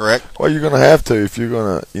 Am I correct? Well, you're going to have to if you're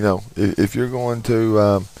going to, if you're going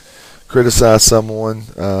to criticize someone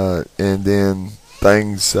and then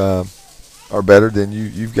things are better, then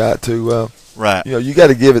you've got to, right. You got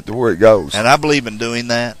to give it to where it goes. And I believe in doing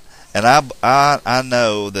that. And I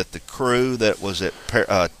know that the crew that was at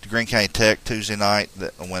Greene County Tech Tuesday night,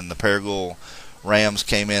 when the Paragould Rams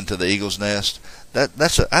came into the Eagles' Nest,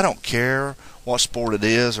 I don't care what sport it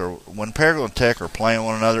is, or when Paragould and Tech are playing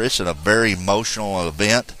one another, it's a very emotional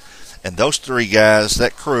event. And those three guys,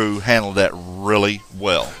 that crew, handled that really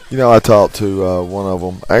well. I talked to one of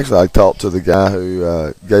them. Actually, I talked to the guy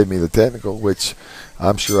who gave me the technical, which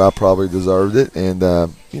I'm sure I probably deserved it. And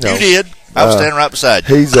you did. I was standing right beside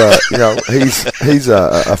you. He's he's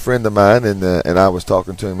a friend of mine, and I was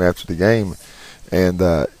talking to him after the game, and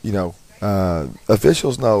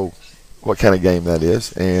officials know what kind of game that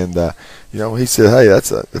is, and he said, "Hey,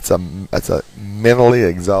 that's a mentally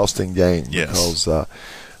exhausting game." Yes. Because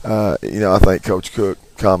I think Coach Cook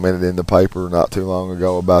commented in the paper not too long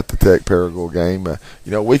ago about the Tech Paragould game.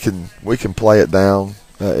 We can play it down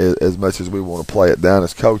as much as we want to play it down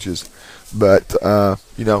as coaches, but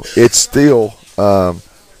it's still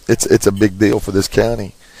it's a big deal for this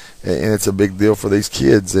county, and it's a big deal for these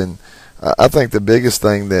kids. And I think the biggest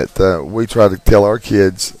thing that we try to tell our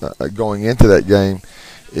kids going into that game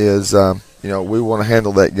is we want to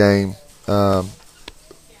handle that game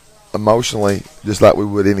emotionally just like we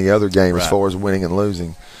would any other game, right, as far as winning and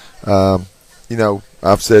losing.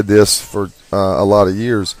 I've said this for a lot of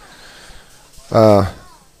years.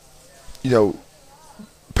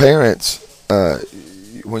 Parents,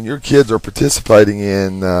 when your kids are participating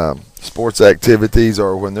in sports activities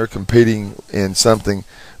or when they're competing in something,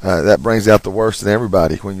 that brings out the worst in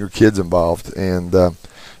everybody when your kid's involved. And,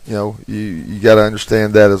 you got to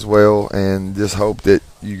understand that as well, and just hope that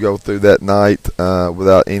you go through that night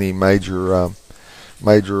without any major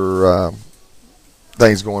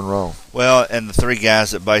things going wrong. Well, and the three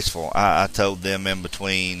guys at Batesville, I told them in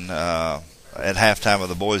between at halftime of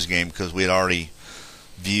the boys' game, because we had already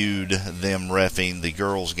viewed them reffing the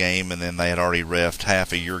girls' game, and then they had already reffed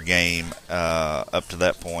half of your game up to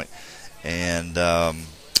that point. And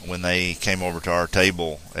when they came over to our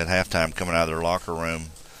table at halftime coming out of their locker room,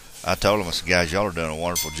 I told them, I said, guys, y'all are doing a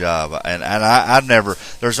wonderful job. And I've never,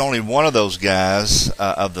 there's only one of those guys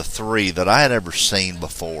of the three that I had ever seen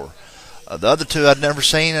before. The other two I'd never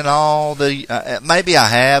seen in all the, maybe I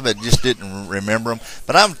have, I just didn't remember them.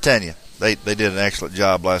 But I'm telling you, they did an excellent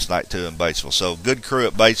job last night, too, in Batesville. So good crew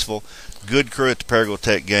at Batesville, good crew at the Paragould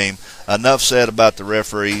Tech game. Enough said about the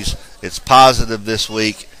referees. It's positive this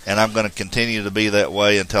week, and I'm going to continue to be that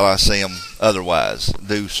way until I see them otherwise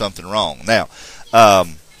do something wrong. Now,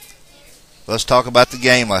 let's talk about the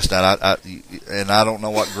game last night. I don't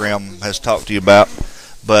know what Grim has talked to you about,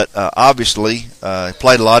 but obviously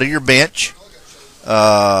played a lot of your bench.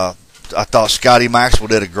 I thought Scotty Maxwell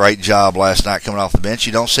did a great job last night coming off the bench.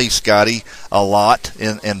 You don't see Scotty a lot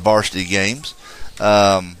in varsity games.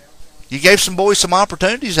 You gave some boys some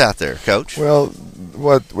opportunities out there, Coach. Well,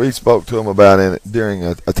 what we spoke to them about during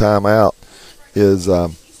a timeout is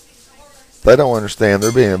they don't understand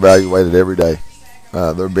they're being evaluated every day.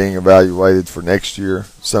 They're being evaluated for next year.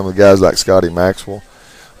 Some of the guys like Scotty Maxwell.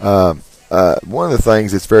 One of the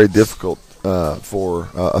things that's very difficult for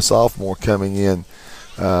a sophomore coming in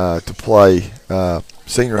to play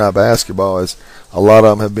senior high basketball is a lot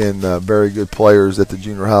of them have been very good players at the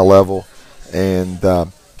junior high level, and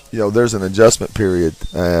there's an adjustment period.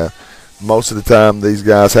 Most of the time these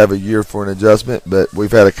guys have a year for an adjustment, but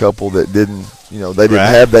we've had a couple that didn't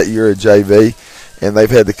have that year at JV, and they've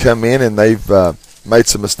had to come in and they've made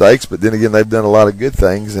some mistakes, but then again they've done a lot of good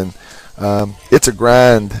things, and it's a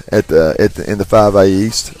grind in the 5A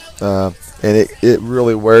East, and it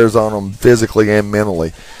really wears on them physically and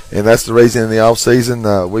mentally, and that's the reason in the off season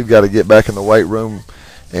we've got to get back in the weight room,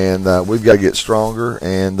 and we've got to get stronger,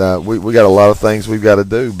 and we got a lot of things we've got to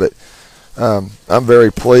do, but I'm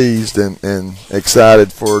very pleased and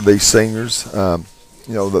excited for these seniors.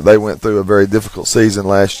 That they went through a very difficult season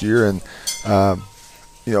last year, and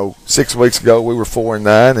 6 weeks ago we were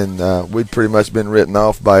 4-9, and we'd pretty much been written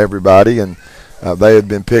off by everybody, and they had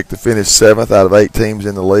been picked to finish 7th out of 8 teams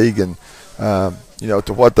in the league, and to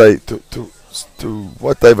what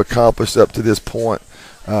they've accomplished up to this point,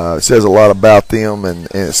 it says a lot about them, and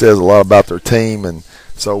it says a lot about their team, and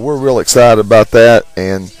so we're real excited about that,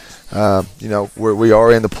 and we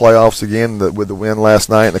are in the playoffs again with the win last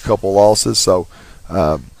night and a couple losses, so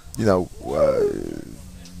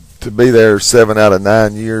to be there 7 out of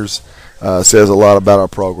 9 years says a lot about our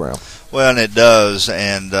program. Well, and it does.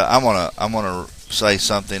 And I'm gonna say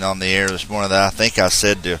something on the air this morning that I think I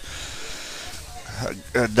said to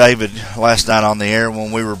David last night on the air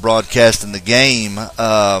when we were broadcasting the game.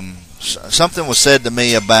 Something was said to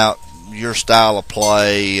me about your style of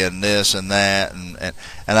play and this and that, and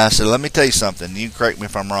I said, let me tell you something. You correct me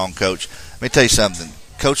if I'm wrong, Coach. Let me tell you something.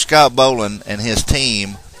 Coach Scott Bowlin and his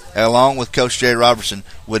team, along with Coach Jay Robertson,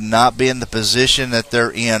 would not be in the position that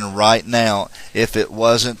they're in right now if it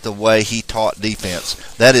wasn't the way he taught defense.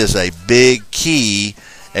 That is a big key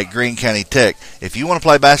at Greene County Tech. If you want to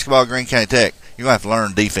play basketball at Greene County Tech, you're going to have to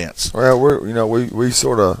learn defense. Well, we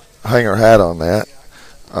sort of hang our hat on that.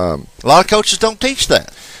 A lot of coaches don't teach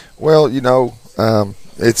that. Well,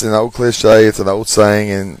 it's an old cliche, it's an old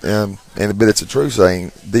saying, but it's a true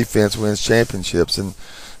saying. Defense wins championships, and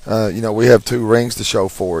we have 2 rings to show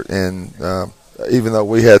for it. And even though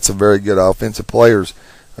we had some very good offensive players,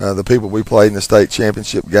 the people we played in the state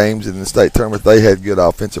championship games and the state tournament, they had good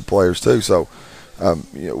offensive players too. So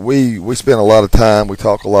we spend a lot of time. We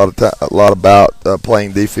talk a lot about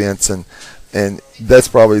playing defense, and that's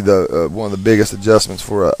probably the one of the biggest adjustments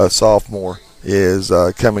for a sophomore is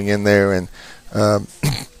coming in there, and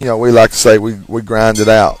we like to say we grind it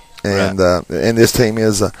out, and right. And this team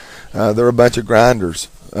is they're a bunch of grinders.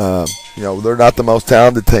 They're not the most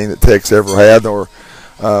talented team that Tech's ever had, or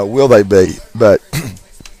will they be? But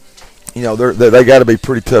they got to be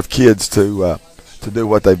pretty tough kids to do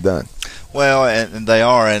what they've done. Well, and they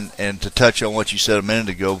are, and to touch on what you said a minute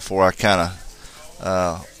ago before I kind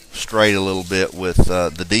of strayed a little bit with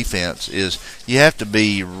the defense, is you have to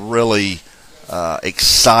be really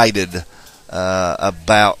excited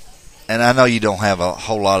about, and I know you don't have a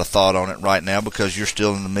whole lot of thought on it right now because you're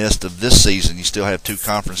still in the midst of this season. You still have 2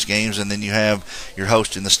 conference games, and then you're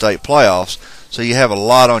hosting the state playoffs, so you have a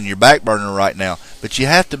lot on your back burner right now. But you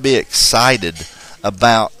have to be excited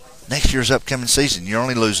about next year's upcoming season. You're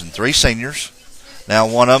only losing 3 seniors. Now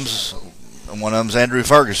one of them's Andrew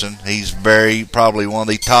Ferguson. He's probably one of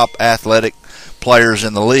the top athletic players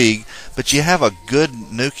in the league. But you have a good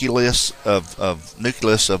nucleus of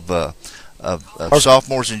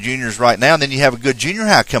sophomores and juniors right now, and then you have a good junior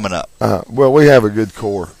high coming up. Well, we have a good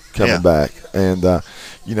core coming back, and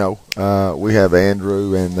we have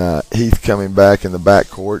Andrew and Heath coming back in the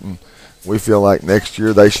backcourt, and we feel like next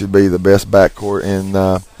year they should be the best backcourt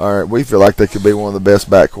we feel like they could be one of the best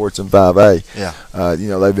backcourts in 5A. Yeah.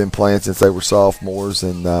 They've been playing since they were sophomores,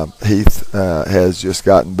 and Heath has just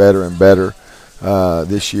gotten better and better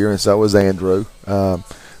this year, and so is Andrew.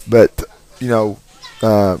 But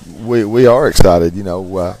we are excited.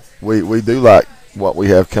 We do like what we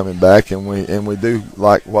have coming back, and we do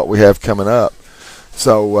like what we have coming up.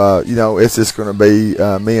 So it's just going to be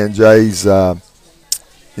me and Jay's.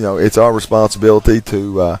 It's our responsibility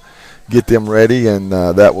to get them ready, and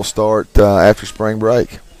that will start after spring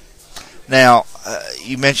break. Now,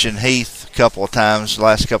 you mentioned Heath a couple of times. The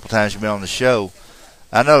last couple of times you've been on the show,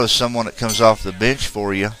 I noticed someone that comes off the bench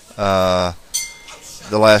for you the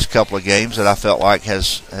last couple of games that I felt like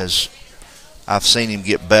I've seen him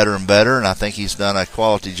get better and better, and I think he's done a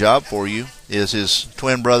quality job for you, is his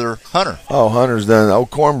twin brother, Hunter. Oh, Hunter's done,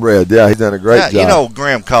 cornbread. Yeah, he's done a great job.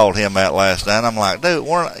 Grim called him out last night. I'm like, dude,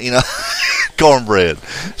 cornbread.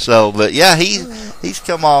 So, but yeah, he's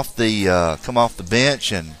come off the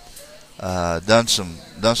bench and done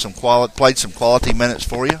some quality, played some quality minutes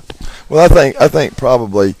for you. Well, I think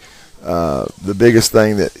probably the biggest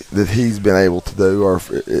thing that he's been able to do, or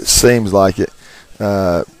it seems like it,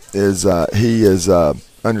 is he has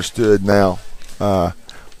understood now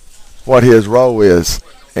what his role is,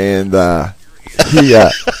 and he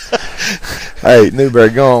hey, Newberry,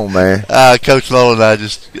 go on, man. Coach Lowell and I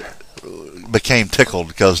just became tickled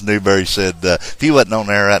because Newberry said, if he wasn't on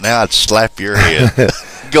there right now, I'd slap your head.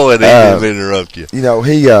 Go ahead and interrupt you.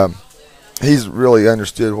 He's really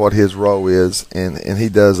understood what his role is, and he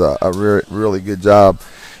does a really good job.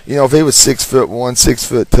 If he was 6'1",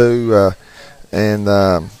 6'2", and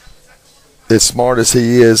as smart as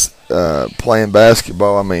he is playing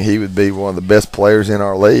basketball, I mean, he would be one of the best players in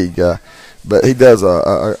our league. But he does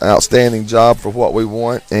a outstanding job for what we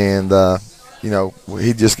want, and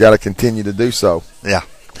he just got to continue to do so. Yeah.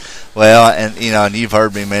 Well, and you've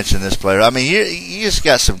heard me mention this player. I mean, you just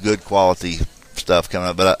got some good quality stuff coming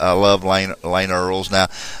up. But I love Lane Earls. Now,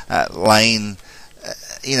 Lane,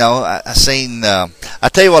 I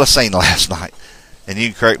tell you what I seen last night, and you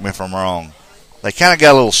can correct me if I'm wrong. They kind of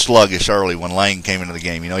got a little sluggish early when Lane came into the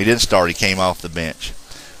game. He didn't start. He came off the bench.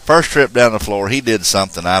 First trip down the floor, he did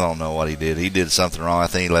something. I don't know what he did. He did something wrong. I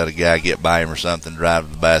think he let a guy get by him or something, drive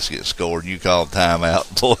to the basket, and scored, and you called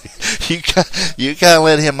timeout. Boy, you kind of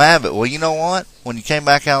let him have it. Well, you know what? When you came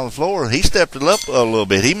back out on the floor, he stepped it up a little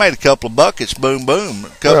bit. He made a couple of buckets, boom, boom, a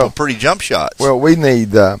couple of pretty jump shots. Well, we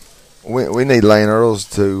need Lane Earls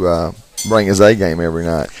to bring his A game every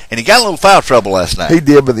night. And he got a little foul trouble last night. He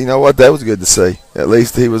did, but you know what? That was good to see. At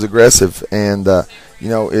least he was aggressive. And,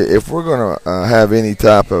 if we're going to have any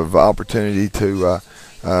type of opportunity to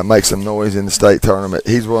make some noise in the state tournament,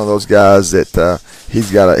 he's one of those guys that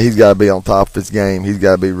he's got to be on top of his game. He's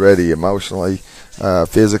got to be ready emotionally,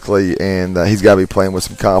 physically, and he's got to be playing with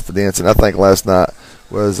some confidence. And I think last night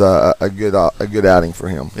was a good outing for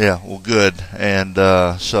him. Yeah, well, good. And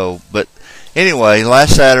but anyway,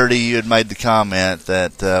 last Saturday you had made the comment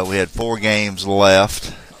that we had 4 games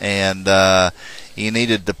left, and you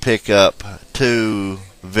needed to pick up 2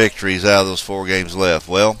 victories out of those 4 games left.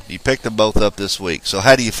 Well, you picked them both up this week. So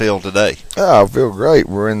how do you feel today? I feel great.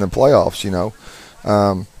 We're in the playoffs,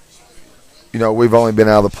 we've only been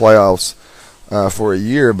out of the playoffs for a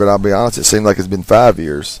year, but I'll be honest, it seemed like it's been 5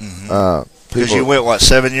 years. Mm-hmm. Because you went,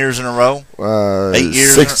 7 years in a row? 8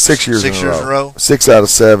 years? 6 years in a row. 6 out of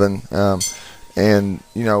 7. And,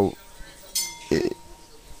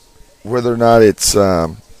 whether or not it's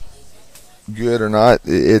good or not,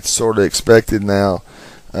 it's sort of expected now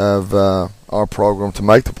of our program to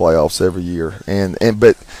make the playoffs every year.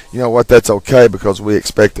 But you know what? That's okay because we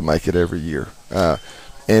expect to make it every year. And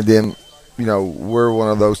then, we're one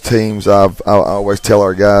of those teams. I always tell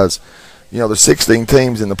our guys, there's 16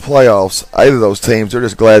 teams in the playoffs. 8 of those teams, they're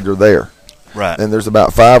just glad they're there. Right. And there's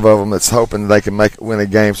about 5 of them that's hoping they can win a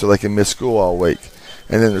game so they can miss school all week.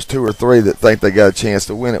 And then there's 2 or 3 that think they got a chance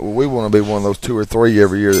to win it. Well, we want to be one of those 2 or 3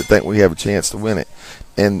 every year that think we have a chance to win it.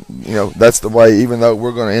 And that's the way. Even though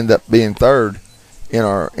we're going to end up being 3rd in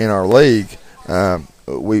our league,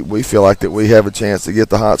 we feel like that we have a chance to get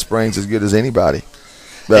the Hot Springs as good as anybody.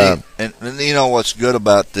 And what's good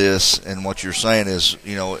about this and what you're saying is,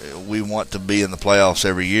 we want to be in the playoffs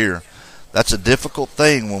every year. That's a difficult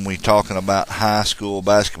thing when we're talking about high school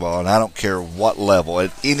basketball, and I don't care what level,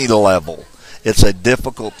 at any level. It's a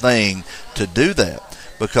difficult thing to do that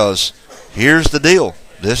because here's the deal.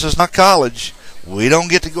 This is not college. We don't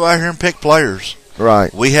get to go out here and pick players.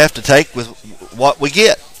 Right. We have to take with what we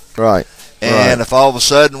get. Right. And if all of a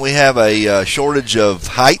sudden we have a shortage of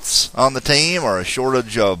heights on the team or a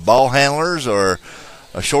shortage of ball handlers or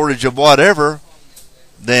a shortage of whatever,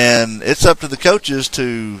 then it's up to the coaches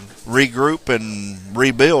to regroup and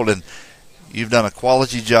rebuild. And you've done a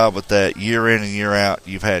quality job with that year in and year out.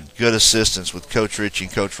 You've had good assistance with Coach Ritchie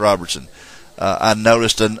and Coach Robertson. I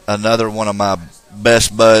noticed another one of my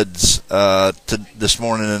best buds this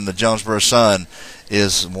morning in the Jonesboro Sun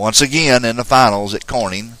is once again in the finals at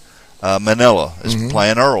Corning. Manila is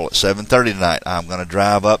playing Earl at 7:30 tonight. I'm going to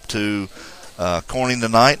drive up to Corning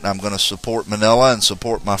tonight, and I'm going to support Manila and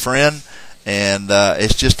support my friend. And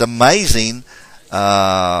it's just amazing,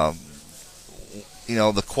 the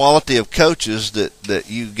quality of coaches that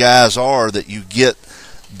you guys are, that you get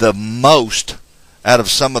the most out of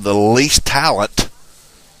some of the least talent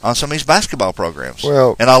on some of these basketball programs.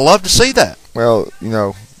 Well, and I love to see that. Well,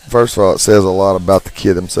 first of all, it says a lot about the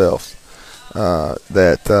kid themselves.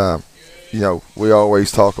 We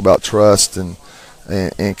always talk about trust and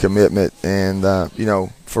commitment. And,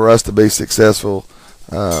 for us to be successful,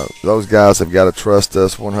 those guys have got to trust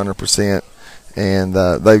us 100%. And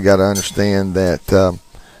they've got to understand that,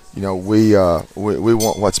 we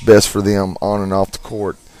want what's best for them on and off the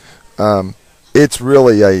court. It's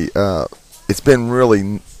really it's been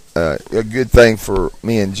really a good thing for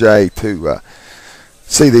me and Jay to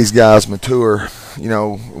see these guys mature.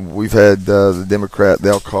 We've had the Democrat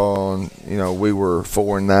they'll call, and we were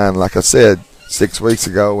 4-9, like I said, 6 weeks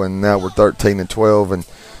ago, and now we're 13-12,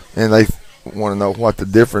 and they want to know what the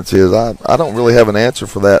difference is. I don't really have an answer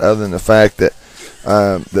for that, other than the fact that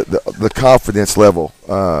the confidence level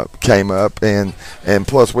came up, and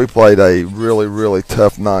plus we played a really, really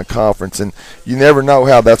tough non-conference, and you never know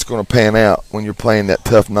how that's going to pan out when you're playing that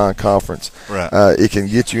tough non-conference. Right. It can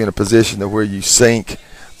get you in a position to where you sink,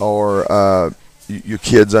 or your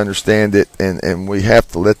kids understand it, and we have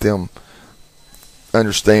to let them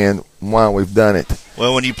understand why we've done it.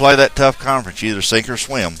 Well, when you play that tough conference, you either sink or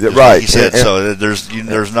swim. Right. Like you said, so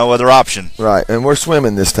there's no other option. Right, and we're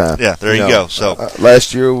swimming this time. Yeah, there you go. So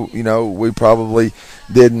last year, we probably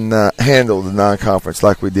didn't handle the non-conference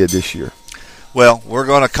like we did this year. Well, we're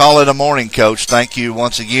going to call it a morning, Coach. Thank you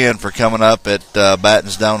once again for coming up at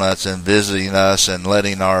Batten's Donuts and visiting us and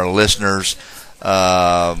letting our listeners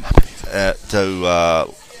to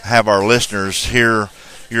have our listeners hear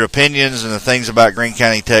your opinions and the things about Greene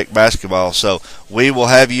County Tech basketball. So we will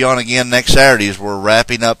have you on again next Saturday as we're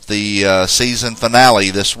wrapping up the season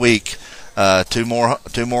finale this week. Two more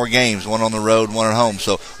games, one on the road, one at home.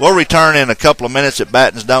 So we'll return in a couple of minutes at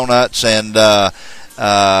Batten's Donuts, and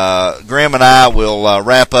Grim and I will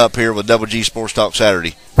wrap up here with Double G Sports Talk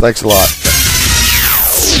Saturday. Thanks a lot.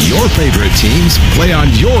 Your favorite teams play on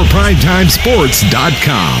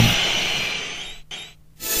yourprimetimesports.com.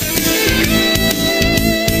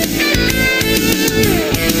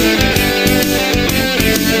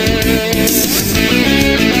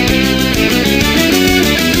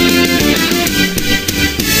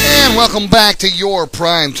 And welcome back to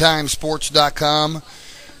yourprimetimesports.com.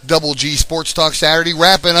 Double G Sports Talk Saturday,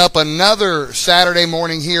 wrapping up another Saturday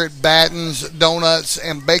morning here at Batten's Donuts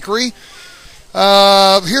and Bakery.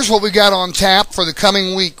 Here's what we got on tap for the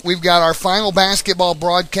coming week. We've got our final basketball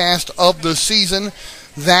broadcast of the season.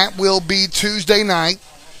 That will be Tuesday night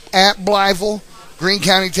at Blytheville. Greene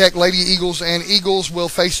County Tech Lady Eagles and Eagles will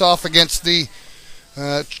face off against the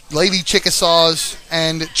Lady Chickasaws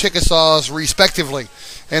and Chickasaws respectively.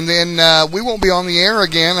 And then we won't be on the air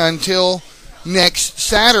again until next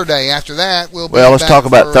Saturday. After that, we'll be let's back talk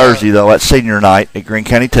about for, Thursday, though. That's senior night at Greene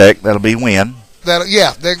County Tech. That'll be win.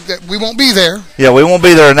 We won't be there. Yeah, we won't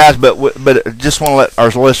be there tonight, but just want to let our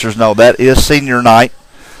listeners know that is senior night.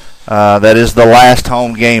 That is the last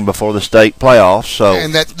home game before the state playoffs. So,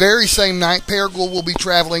 and that very same night, Paragould will be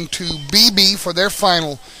traveling to BB for their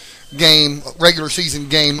final game, regular season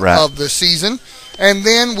game of the season. And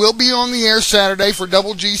then we'll be on the air Saturday for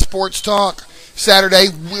Double G Sports Talk. Saturday,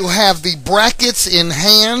 we'll have the brackets in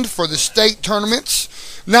hand for the state tournaments,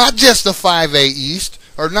 not just the 5A East,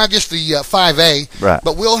 or not just the 5A,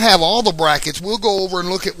 but we'll have all the brackets. We'll go over and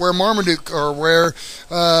look at where Marmaduke or where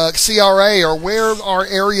CRA or where our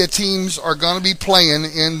area teams are going to be playing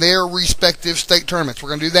in their respective state tournaments. We're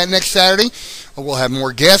going to do that next Saturday. We'll have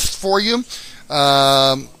more guests for you.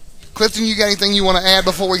 Clifton, you got anything you want to add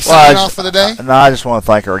before we sign off for the day? No, I just want to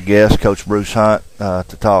thank our guest, Coach Bruce Hunt,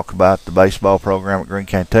 to talk about the baseball program at Greene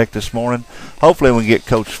County Tech this morning. Hopefully we can get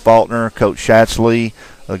Coach Faulkner, Coach Schatzley,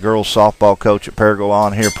 the girls softball coach at Paragould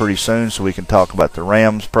on here pretty soon so we can talk about the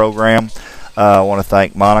Rams program. I want to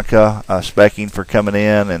thank Monica Specking for coming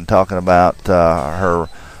in and talking about her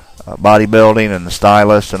bodybuilding and the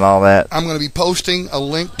stylist and all that. I'm going to be posting a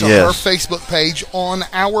link to her Facebook page on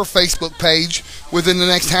our Facebook page within the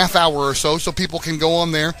next half hour or so people can go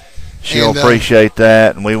on there. She'll appreciate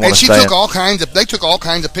that, and we want to. They took all kinds of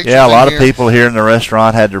pictures. Yeah, a lot of people here in the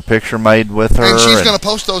restaurant had their picture made with her, and she's going to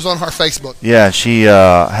post those on her Facebook. Yeah, she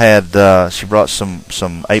she brought some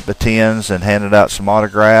 8x10s and handed out some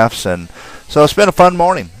autographs, and so it's been a fun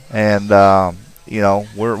morning. And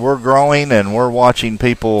we're growing, and we're watching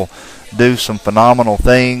people do some phenomenal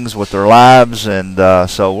things with their lives, and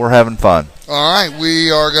so we're having fun. All right, we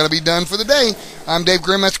are going to be done for the day. I'm Dave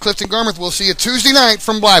Grim. That's Clifton Garmrath. We'll see you Tuesday night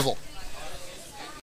from Blytheville.